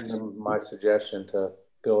plays into my suggestion to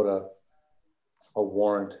build a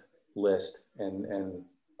warrant list and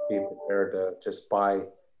be prepared to just buy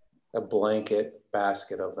a blanket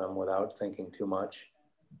basket of them without thinking too much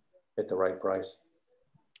at the right price.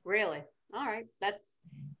 Really? All right. That's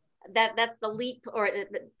the leap, or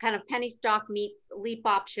the kind of penny stock meets leap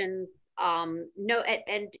options. No,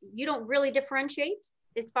 and you don't really differentiate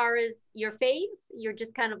as far as your faves. You're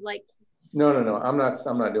just kind of like, no. I'm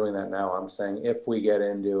not doing that now. I'm saying if we get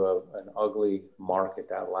into an ugly market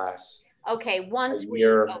that lasts once a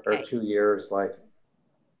year or 2 years, like,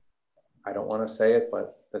 I don't want to say it,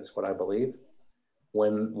 but that's what I believe.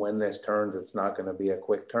 When this turns, it's not going to be a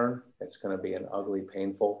quick turn. It's going to be an ugly,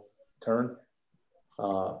 painful turn.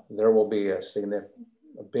 There will be a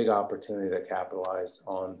big opportunity to capitalize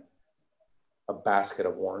on a basket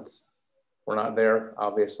of warrants. We're not there,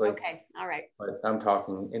 obviously. Okay, all right. But I'm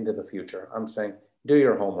talking into the future. I'm saying do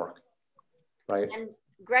your homework, right? And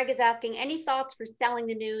Greg is asking, any thoughts for selling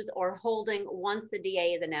the news or holding once the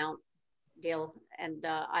DA is announced? Deal. And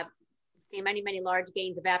I've seen many large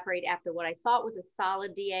gains evaporate after what I thought was a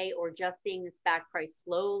solid DA, or just seeing the SPAC price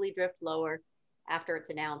slowly drift lower after it's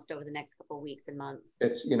announced over the next couple of weeks and months.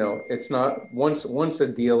 It's, you know, it's not, once a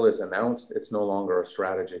deal is announced, it's no longer a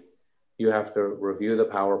strategy. You have to review the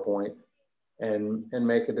PowerPoint and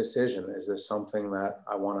make a decision. Is this something that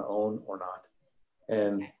I want to own or not?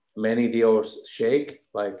 And many deals shake,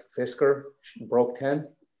 like Fisker broke 10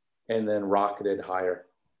 and then rocketed higher.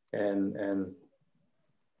 And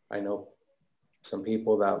I know some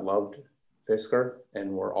people that loved Fisker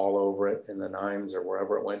and were all over it in the 9s or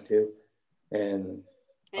wherever it went to. And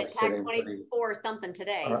it tagged 24 something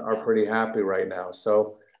today. Are pretty happy right now.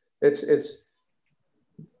 So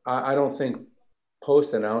I don't think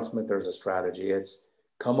post announcement there's a strategy. It's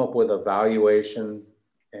come up with a valuation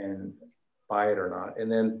and buy it or not.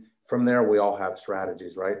 And then from there, we all have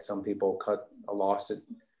strategies, right? Some people cut a loss at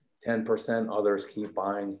 10%, others keep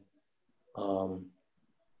buying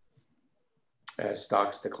as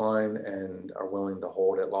stocks decline and are willing to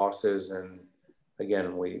hold at losses. And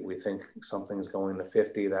again, we think something's going to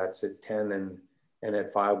 50, that's at 10, and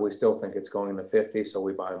at 5, we still think it's going to 50, so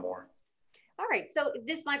we buy more. All right, so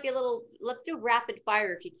this might be a little, let's do rapid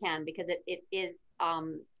fire if you can, because it is a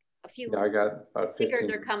few. Yeah, I got about 15.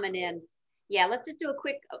 Speakers are coming in. Yeah, let's just do a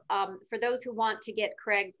quick, for those who want to get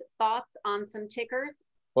Craig's thoughts on some tickers.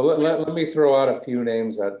 Well, let me throw out a few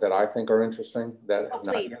names that I think are interesting that have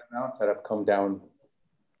not yet announced, that have come down.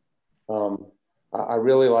 I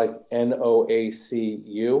really like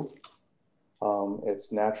NOACU.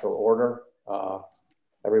 It's Natural Order.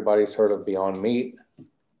 Everybody's heard of Beyond Meat.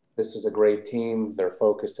 This is a great team. They're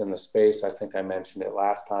focused in the space. I think I mentioned it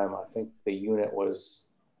last time. I think the unit was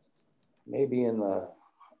maybe in the,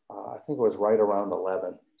 I think it was right around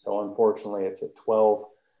 11. So unfortunately it's at 12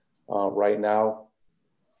 right now,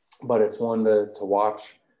 but it's one to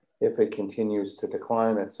watch if it continues to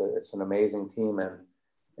decline. It's an amazing team, and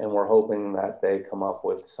we're hoping that they come up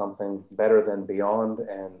with something better than Beyond.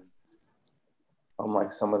 And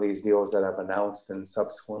unlike some of these deals that have announced and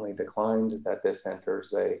subsequently declined, that this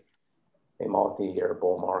enters a multi-year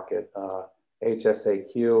bull market.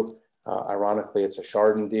 HSAQ, ironically, it's a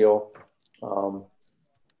Chardan deal.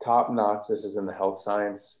 Top notch, this is in the health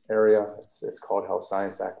science area. It's called Health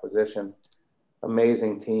Science Acquisition.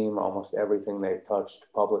 Amazing team. Almost everything they've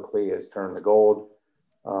touched publicly has turned to gold.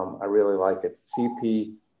 I really like it.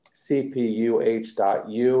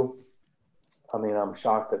 CPUH.U. I mean, I'm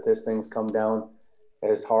shocked that this thing's come down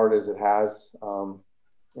as hard as it has,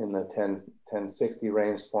 in the 1060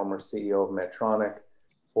 range. Former CEO of Medtronic,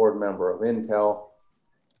 board member of Intel.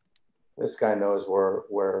 This guy knows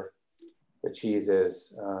where the cheese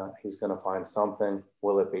is. He's going to find something.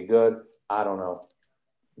 Will it be good? I don't know.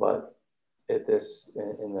 But at this,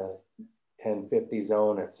 in the 1050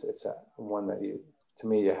 zone, it's one that to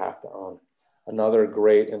me, you have to own. Another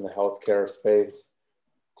great in the healthcare space,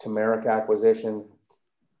 Turmeric Acquisition,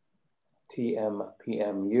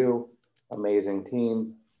 TMPMU, amazing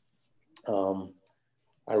team.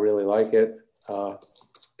 I really like it.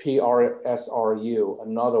 PRSRU,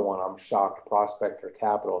 another one, I'm shocked, Prospector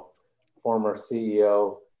Capital, former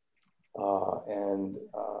CEO and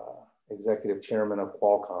executive chairman of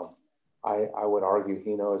Qualcomm. I would argue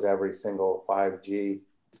he knows every single 5G,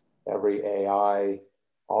 every AI,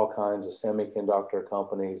 all kinds of semiconductor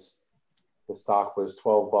companies. The stock was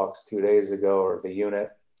 $12 2 days ago, or the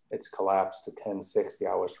unit. It's collapsed to 1060.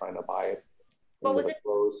 I was trying to buy it. What was it?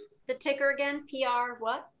 The ticker again? PR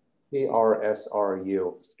what?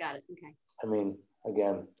 PRSRU. Got it. Okay. I mean,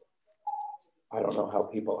 again, I don't know how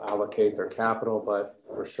people allocate their capital, but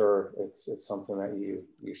for sure, it's something that you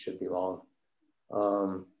should be long.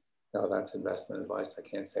 No, that's investment advice. I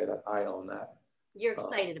can't say that I own that. You're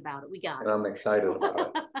excited about it. We got it. And I'm excited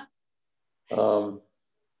about it.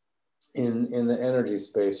 In the energy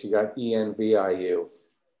space, you got ENVIU,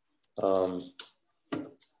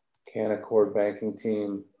 Canaccord banking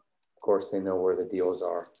team. Of course, they know where the deals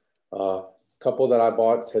are. Couple that I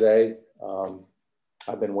bought today.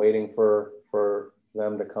 I've been waiting for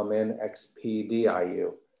them to come in.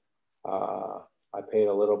 XPDIU. I paid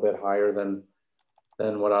a little bit higher than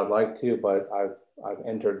what I'd like to, but I've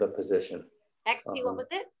entered the position. XP, what was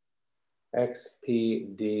it?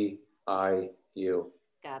 XPDIU.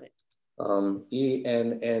 Got it.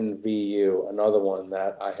 ENNVU, another one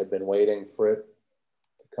that I had been waiting for it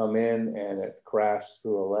to come in, and it crashed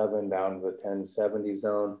through 11 down to the 1070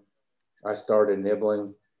 zone. I started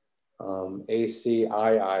nibbling.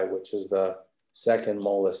 ACII, which is the second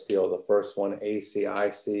Moelis deal. The first one,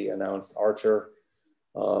 ACIC, announced Archer.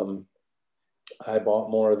 I bought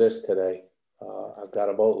more of this today. I've got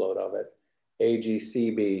a boatload of it.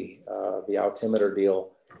 AGCB, the altimeter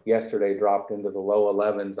deal, yesterday dropped into the low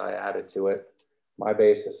 11s. I added to it. My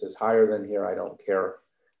basis is higher than here. I don't care.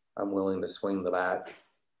 I'm willing to swing the bat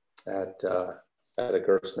at a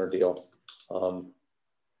Gerstner deal.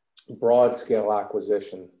 Broad scale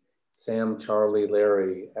acquisition. Sam, Charlie,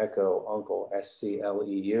 Larry, Echo, Uncle,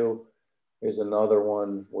 SCLEU is another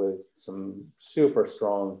one with some super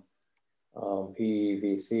strong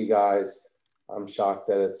PEVC guys. I'm shocked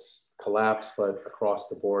that it's collapsed, but across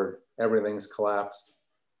the board, everything's collapsed.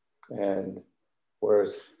 And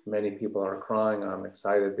whereas many people are crying, I'm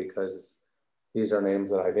excited because these are names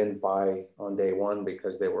that I didn't buy on day one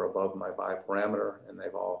because they were above my buy parameter, and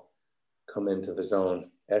they've all come into the zone.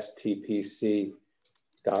 STPC.U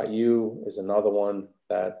is another one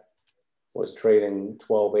that was trading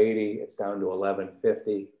 1280. It's down to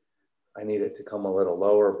 1150. I need it to come a little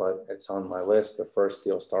lower, but it's on my list. The first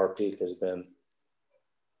deal, Star Peak, has been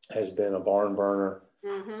a barn burner.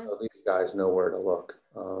 So these guys know where to look.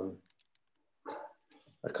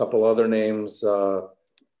 A couple other names,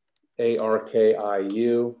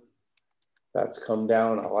 ARKIU, that's come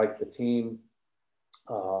down. I like the team.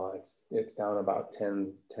 It's down about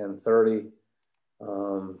 1030.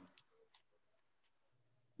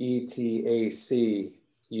 ETACU,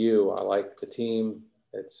 I like the team.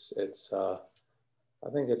 It's I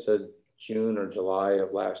think it's a June or July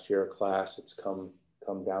of last year class. It's come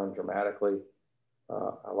down dramatically.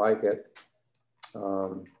 I like it.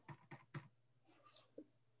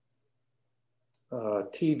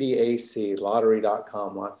 TDAC,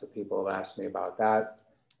 lottery.com, lots of people have asked me about that.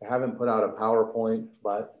 I haven't put out a PowerPoint,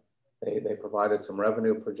 but they provided some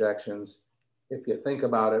revenue projections. If you think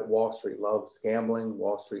about it, Wall Street loves gambling.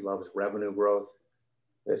 Wall Street loves revenue growth.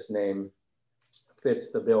 This name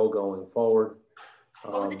fits the bill going forward.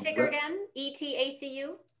 What was the ticker again?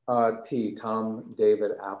 ETACU? T, Tom,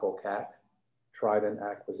 David, Apple, Cat, Trident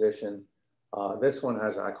acquisition. This one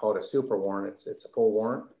has, I call it a super warrant. It's a full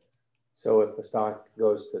warrant. So if the stock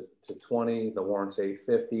goes to 20, the warrant's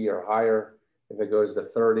 850 or higher. If it goes to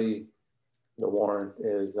 30, the warrant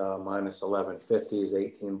is minus 1150, is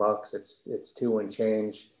 18 bucks. It's 2 and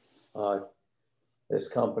change. This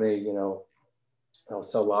company, you know, I'll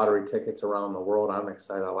sell lottery tickets around the world. I'm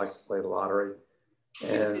excited. I like to play the lottery.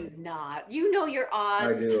 And you do not. You know your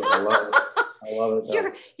odds. I do. I love it. I love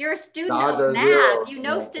it. You're a student of math. Zero, you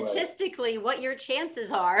know statistically what your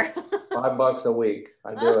chances are. $5 a week.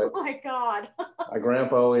 I do it. Oh my God. My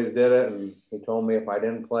grandpa always did it, and he told me if I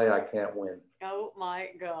didn't play, I can't win. Oh my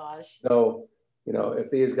gosh. So, you know,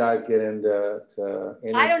 if these guys get into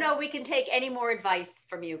I don't know, we can take any more advice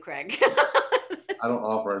from you, Craig. I don't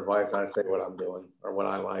offer advice. I say what I'm doing or what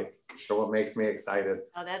I like or what makes me excited.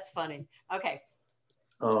 Oh, that's funny. Okay.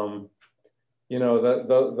 You know,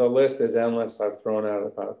 the list is endless. I've thrown out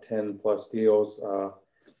about 10 plus deals.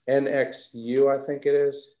 NXU, I think it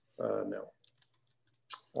is. No.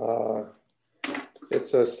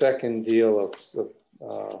 It's a second deal of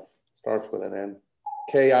starts with an N.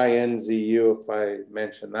 KINZU, if I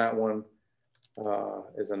mention that one,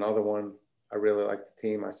 is another one. I really like the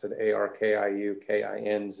team. I said ARKIU,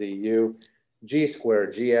 KINZU. G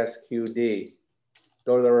Squared, GSQD.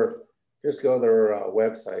 Just go to their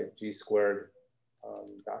website,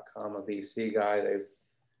 gsquared.com, a VC guy.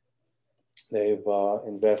 They've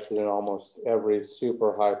invested in almost every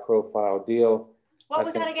super high profile deal. What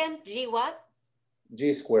was that again? G what?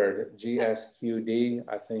 G Squared, GSQD.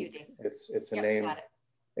 I think it's a name. Got it.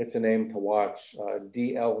 It's a name to watch.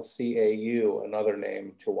 DLCAU, another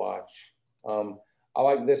name to watch. I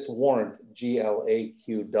like this warrant,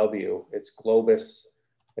 GLAQW. It's Globus.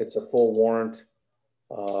 It's a full warrant.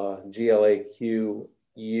 GLAQU,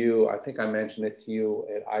 I think I mentioned it to you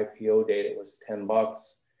at IPO date. It was 10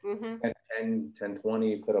 bucks. 10.20.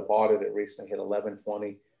 You could have bought it. It recently hit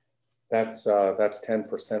 11.20. That's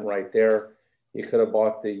 10% right there. You could have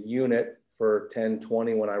bought the unit for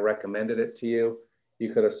 10.20 when I recommended it to you. You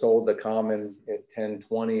could have sold the common at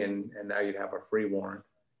 10.20 and now you'd have a free warrant.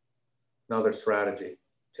 Another strategy,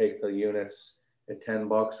 take the units at 10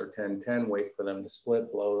 bucks or 10.10, wait for them to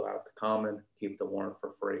split, blow out the common, keep the warrant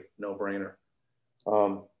for free, no brainer.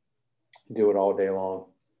 Do it all day long.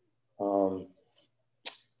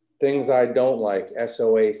 Things I don't like,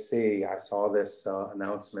 SOAC, I saw this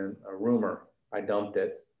announcement, a rumor, I dumped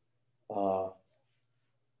it.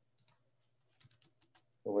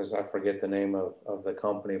 It was, I forget the name of the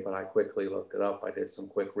company, but I quickly looked it up. I did some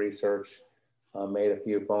quick research, made a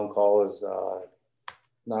few phone calls,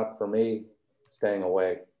 not for me, staying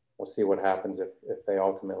away. We'll see what happens if they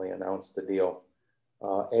ultimately announce the deal.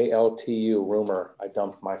 ALTU rumor, I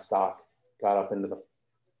dumped my stock, got up into the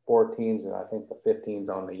 14s, and I think the 15s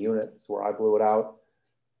on the unit is where I blew it out.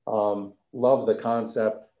 Love the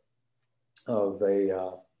concept of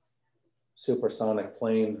a supersonic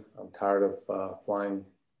plane. I'm tired of flying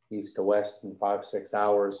east to west in 5-6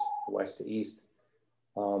 hours, west to east.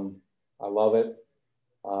 I love it.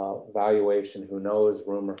 Valuation, who knows?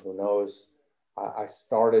 Rumor, who knows? I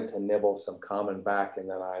started to nibble some common back, and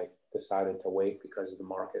then I decided to wait because the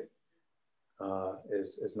market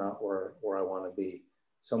is not where I want to be.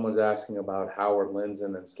 Someone's asking about Howard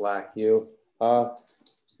Lindzen and CHAQ.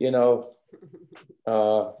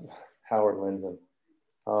 Howard Lindzen.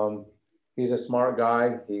 He's a smart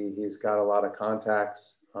guy. He's got a lot of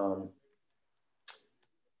contacts.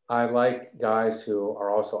 I like guys who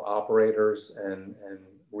are also operators and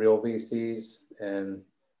real VCs, and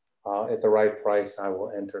at the right price, I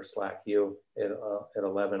will enter CHAQ at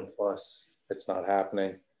 11 plus. It's not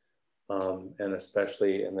happening. And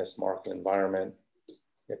especially in this market environment,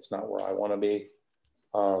 it's not where I want to be.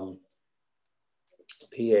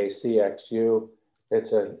 PACXU,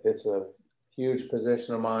 it's a huge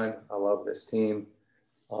position of mine. I love this team.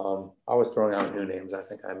 I was throwing out new names. I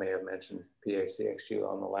think I may have mentioned PACXU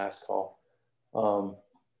on the last call.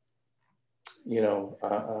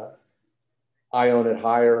 I own it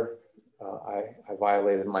higher. I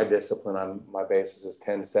violated my discipline. My basis is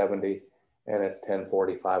 1070, and it's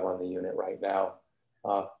 1045 on the unit right now.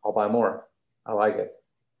 I'll buy more. I like it.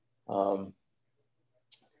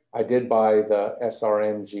 I did buy the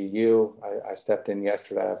SRNGU. I stepped in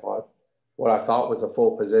yesterday. I bought what I thought was a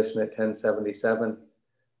full position at 1077.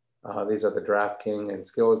 These are the DraftKings and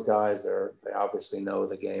skills guys. They obviously know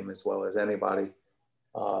the game as well as anybody.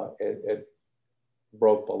 It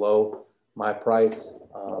broke below my price,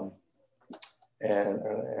 and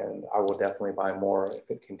I will definitely buy more if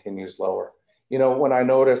it continues lower. When I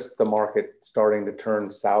noticed the market starting to turn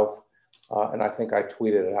south, and I think I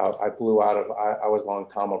tweeted it out, I blew out of, I was long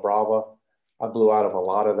Tama Brava. I blew out of a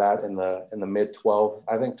lot of that in the mid 12,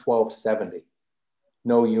 I think 1270.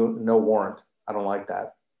 No warrant. I don't like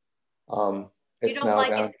that. You don't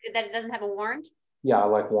like it that it doesn't have a warrant? Yeah, I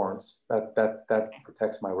like warrants. That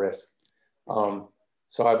protects my risk.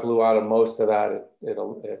 So I blew out of most of that at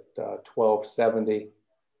 1270.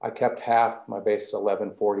 I kept half. My base is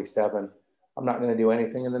 1147. I'm not going to do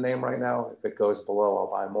anything in the name right now. If it goes below,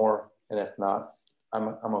 I'll buy more. And if not,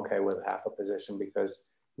 I'm okay with half a position because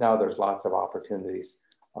now there's lots of opportunities.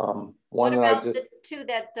 What about the two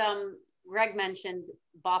that Greg mentioned,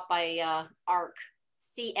 bought by ARC,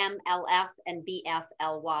 CMLF and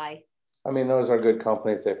BFLY? I mean, those are good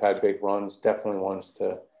companies. They've had big runs. Definitely ones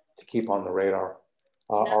to keep on the radar.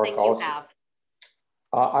 Nothing you have.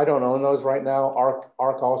 I don't own those right now.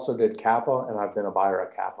 ARC also did Kappa, and I've been a buyer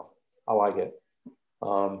of Kappa. I like it.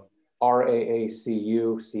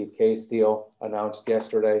 RAACU, Steve Case deal announced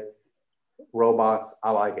yesterday. Robots, I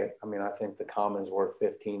like it. I mean, I think the common's worth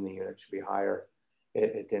 15. The unit should be higher.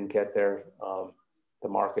 It didn't get there. The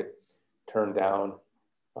market turned down.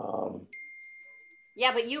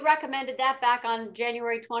 Yeah, but you recommended that back on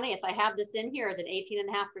January 20th. I have this in here as an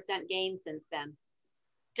 18.5% gain since then,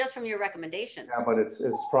 just from your recommendation. Yeah, but it's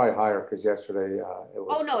probably higher because yesterday it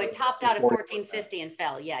was. Oh no, it topped out at 1450 and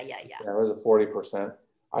fell. Yeah. Yeah, it was a 40%.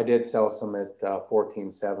 I did sell some at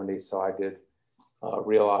 1470, so I did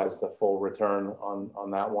realize the full return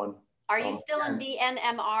on that one. Are you still in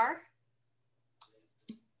DNMR?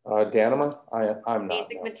 Danimer? I'm not.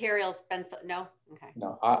 Basic Materials, no? Okay.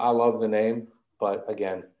 No, I love the name, but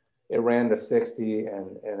again, it ran to 60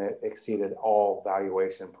 and it exceeded all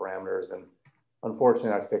valuation parameters. And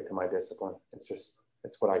unfortunately, I stick to my discipline. It's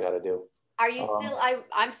what I got to do. Are you still,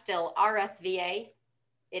 I'm still RSVA.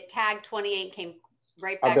 It tagged 28, came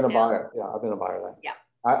right back I've been down. a buyer. Yeah, I've been a buyer of that. Yeah.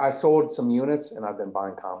 I sold some units and I've been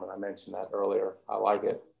buying common. I mentioned that earlier. I like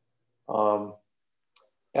it. LNFA,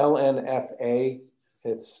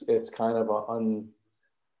 it's kind of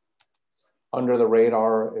under the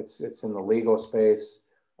radar. It's in the legal space.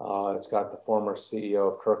 It's got the former CEO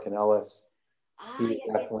of Kirk and Ellis. He's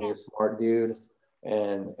definitely a smart dude,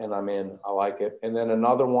 and I'm in. I like it. And then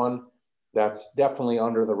another one that's definitely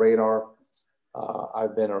under the radar.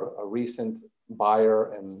 I've been a recent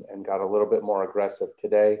buyer and got a little bit more aggressive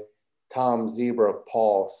today. Tom, Zebra,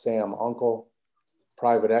 Paul, Sam, Uncle,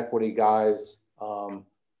 private equity guys.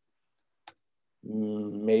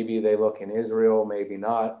 Maybe they look in Israel, maybe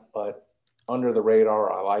not, but under the radar,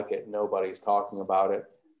 I like it. Nobody's talking about it.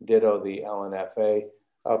 Ditto the LNFA.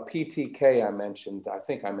 PTK I mentioned, I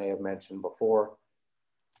think I may have mentioned before.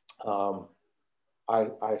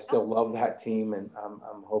 I still love that team, and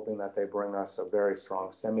I'm hoping that they bring us a very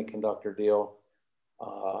strong semiconductor deal.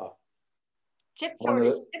 Chip One of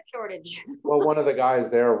shortage, the- chip shortage. Well, one of the guys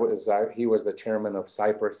there was, he was the chairman of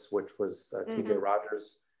Cypress, which was TJ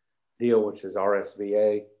Rogers' deal, which is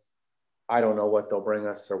RSVA. I don't know what they'll bring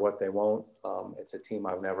us or what they won't. It's a team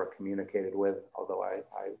I've never communicated with, although I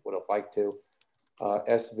would have liked to.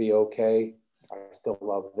 SVOK, I still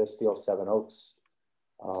love this deal, Seven Oaks.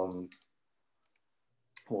 We'll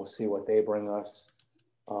see what they bring us.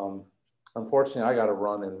 Unfortunately, I got to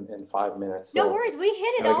run in 5 minutes. So No worries, we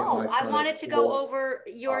hit it all. I wanted to go over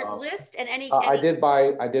your list and any. I did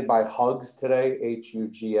buy Hugs today,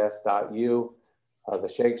 HUGS.U. The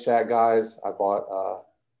Shake Shack guys. I bought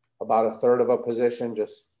about a third of a position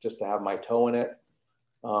just to have my toe in it.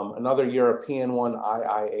 Another European one,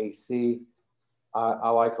 IIAC. I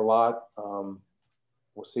like a lot.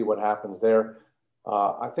 We'll see what happens there.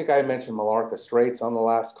 I think I mentioned Malarca Straits on the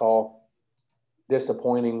last call.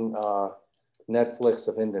 Disappointing Netflix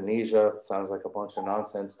of Indonesia. It sounds like a bunch of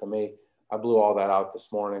nonsense to me. I blew all that out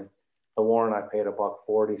this morning. The warrant I paid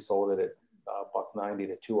 $1.40, sold it at $1.90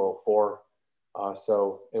 to 204.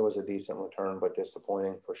 So it was a decent return, but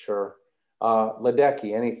disappointing for sure.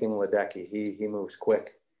 Ledecky, anything Ledecky, he moves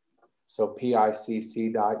quick. So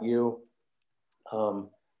PICC.U.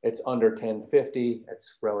 It's under 1050.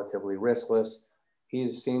 It's relatively riskless.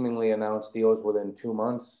 He's seemingly announced deals within 2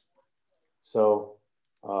 months. So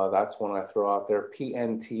that's one I throw out there.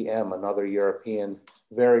 PNTM, another European,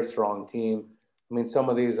 very strong team. I mean, some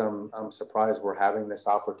of these I'm surprised we're having this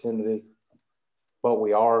opportunity, but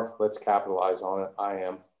we are. Let's capitalize on it. I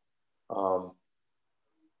am.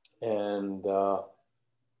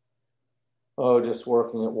 Just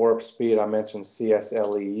working at warp speed. I mentioned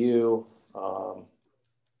CSLEU.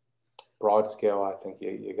 Broad scale, I think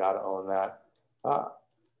you got to own that.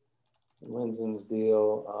 Lindson's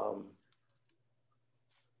deal.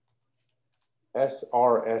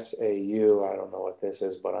 SRSAU, I don't know what this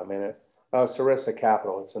is, but I'm in it. Sarissa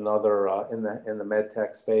Capital, it's another in the med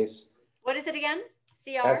tech space. What is it again?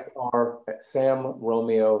 CR? SR, Sam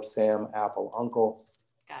Romeo, Sam Apple Uncle.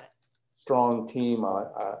 Got it. Strong team,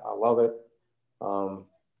 I love it.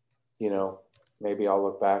 You know, maybe I'll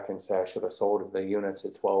look back and say I should have sold the units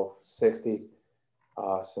at 1260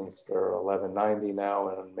 since they're 1190 now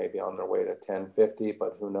and maybe on their way to 1050,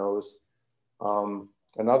 but who knows.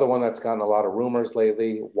 Another one that's gotten a lot of rumors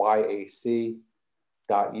lately, YAC.U,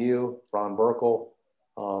 Ron Burkle.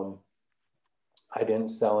 I didn't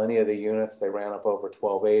sell any of the units. They ran up over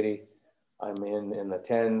 1280. I'm in the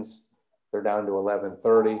 10s. They're down to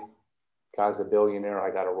 1130. Guy's a billionaire.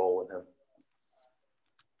 I got to roll with him.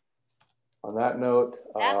 On that note,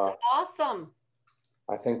 that's awesome.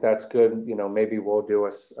 I think that's good. You know, maybe we'll do a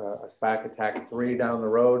SPAC Attack 3 down the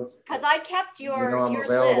road. Because I kept your I'm your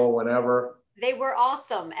available list. whenever. They were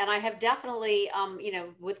awesome, and I have definitely, you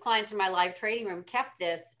know, with clients in my live trading room, kept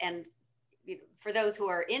this, and for those who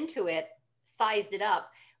are into it, sized it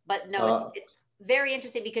up. But no, it's very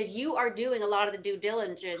interesting because you are doing a lot of the due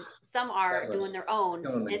diligence. Some are doing their own,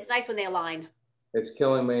 and it's nice when they align. It's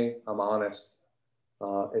killing me. I'm honest.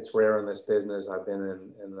 It's rare in this business. I've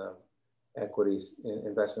been in the equities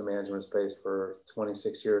investment management space for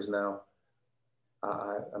 26 years now.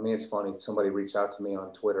 I mean, it's funny. Somebody reached out to me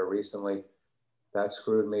on Twitter recently. That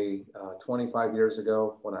screwed me 25 years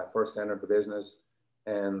ago when I first entered the business.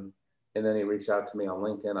 And then he reached out to me on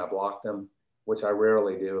LinkedIn. I blocked him, which I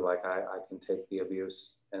rarely do. Like I can take the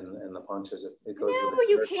abuse and the punches. It goes. No,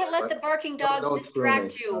 you can't let the barking dogs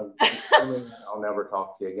distract you. I'll never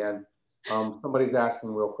talk to you again. Somebody's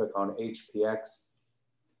asking real quick on HPX.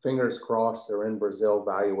 Fingers crossed, they're in Brazil.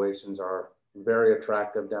 Valuations are very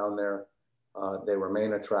attractive down there. They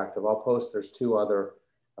remain attractive. I'll post, there's 2 other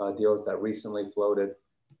deals that recently floated,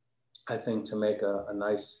 I think, to make a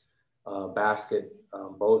nice basket.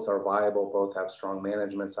 Both are viable, both have strong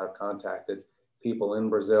managements. I've contacted people in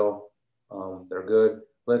Brazil. They're good.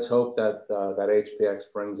 Let's hope that that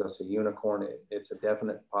HPX brings us a unicorn. It's a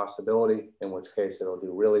definite possibility, in which case it'll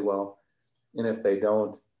do really well. And if they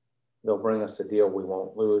don't, they'll bring us a deal we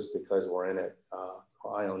won't lose because we're in it.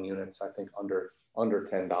 I own units, I think, under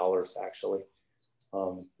 $10 actually.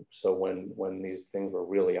 So when these things were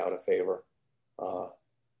really out of favor,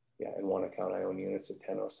 in one account I own units at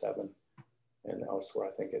 1007 and elsewhere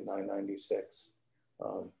I think at 996.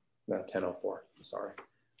 No, 1004, sorry.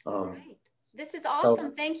 Right. This is awesome.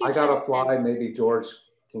 So thank you. I gotta fly. Maybe George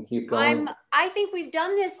can keep going. I think we've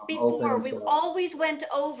done this before. We always went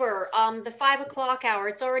over the 5 o'clock hour.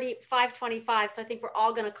 It's already 5:25, so I think we're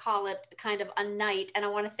all going to call it kind of a night. And I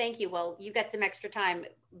want to thank you. Well, you got some extra time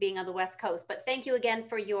being on the West Coast, but thank you again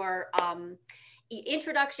for your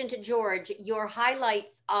introduction to George, your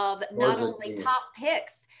highlights of not only top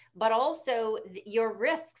picks, but also your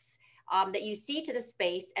risks. that you see to the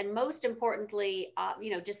space, and most importantly,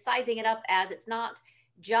 just sizing it up as it's not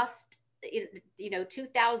just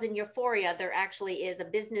 2000 euphoria. There actually is a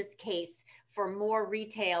business case for more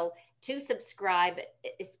retail to subscribe,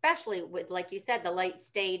 especially with, like you said, the late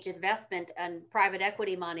stage investment and private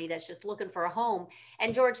equity money that's just looking for a home.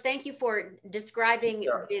 And George, thank you for describing.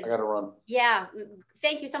 Sure, I got to run. Yeah,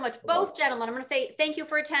 thank you so much, both gentlemen. I'm going to say thank you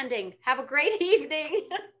for attending. Have a great evening.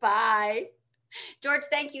 Bye. George,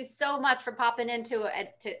 thank you so much for popping into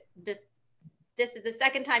it. This is the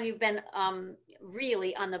second time you've been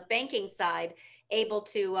really on the banking side, able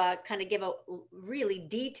to kind of give a really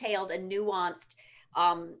detailed and nuanced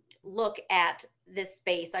look at this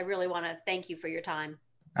space. I really want to thank you for your time.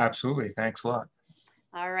 Absolutely. Thanks a lot.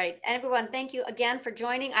 All right. And everyone, thank you again for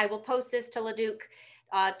joining. I will post this to LeDuc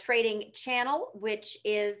Trading channel, which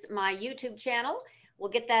is my YouTube channel.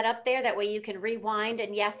 We'll get that up there. That way you can rewind.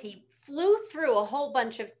 And yes, he flew through a whole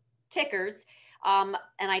bunch of tickers. And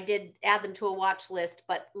I did add them to a watch list,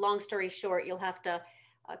 but long story short, you'll have to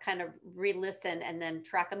kind of re-listen and then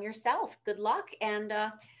track them yourself. Good luck, and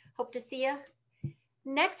hope to see you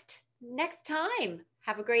next time.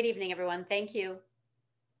 Have a great evening, everyone. Thank you.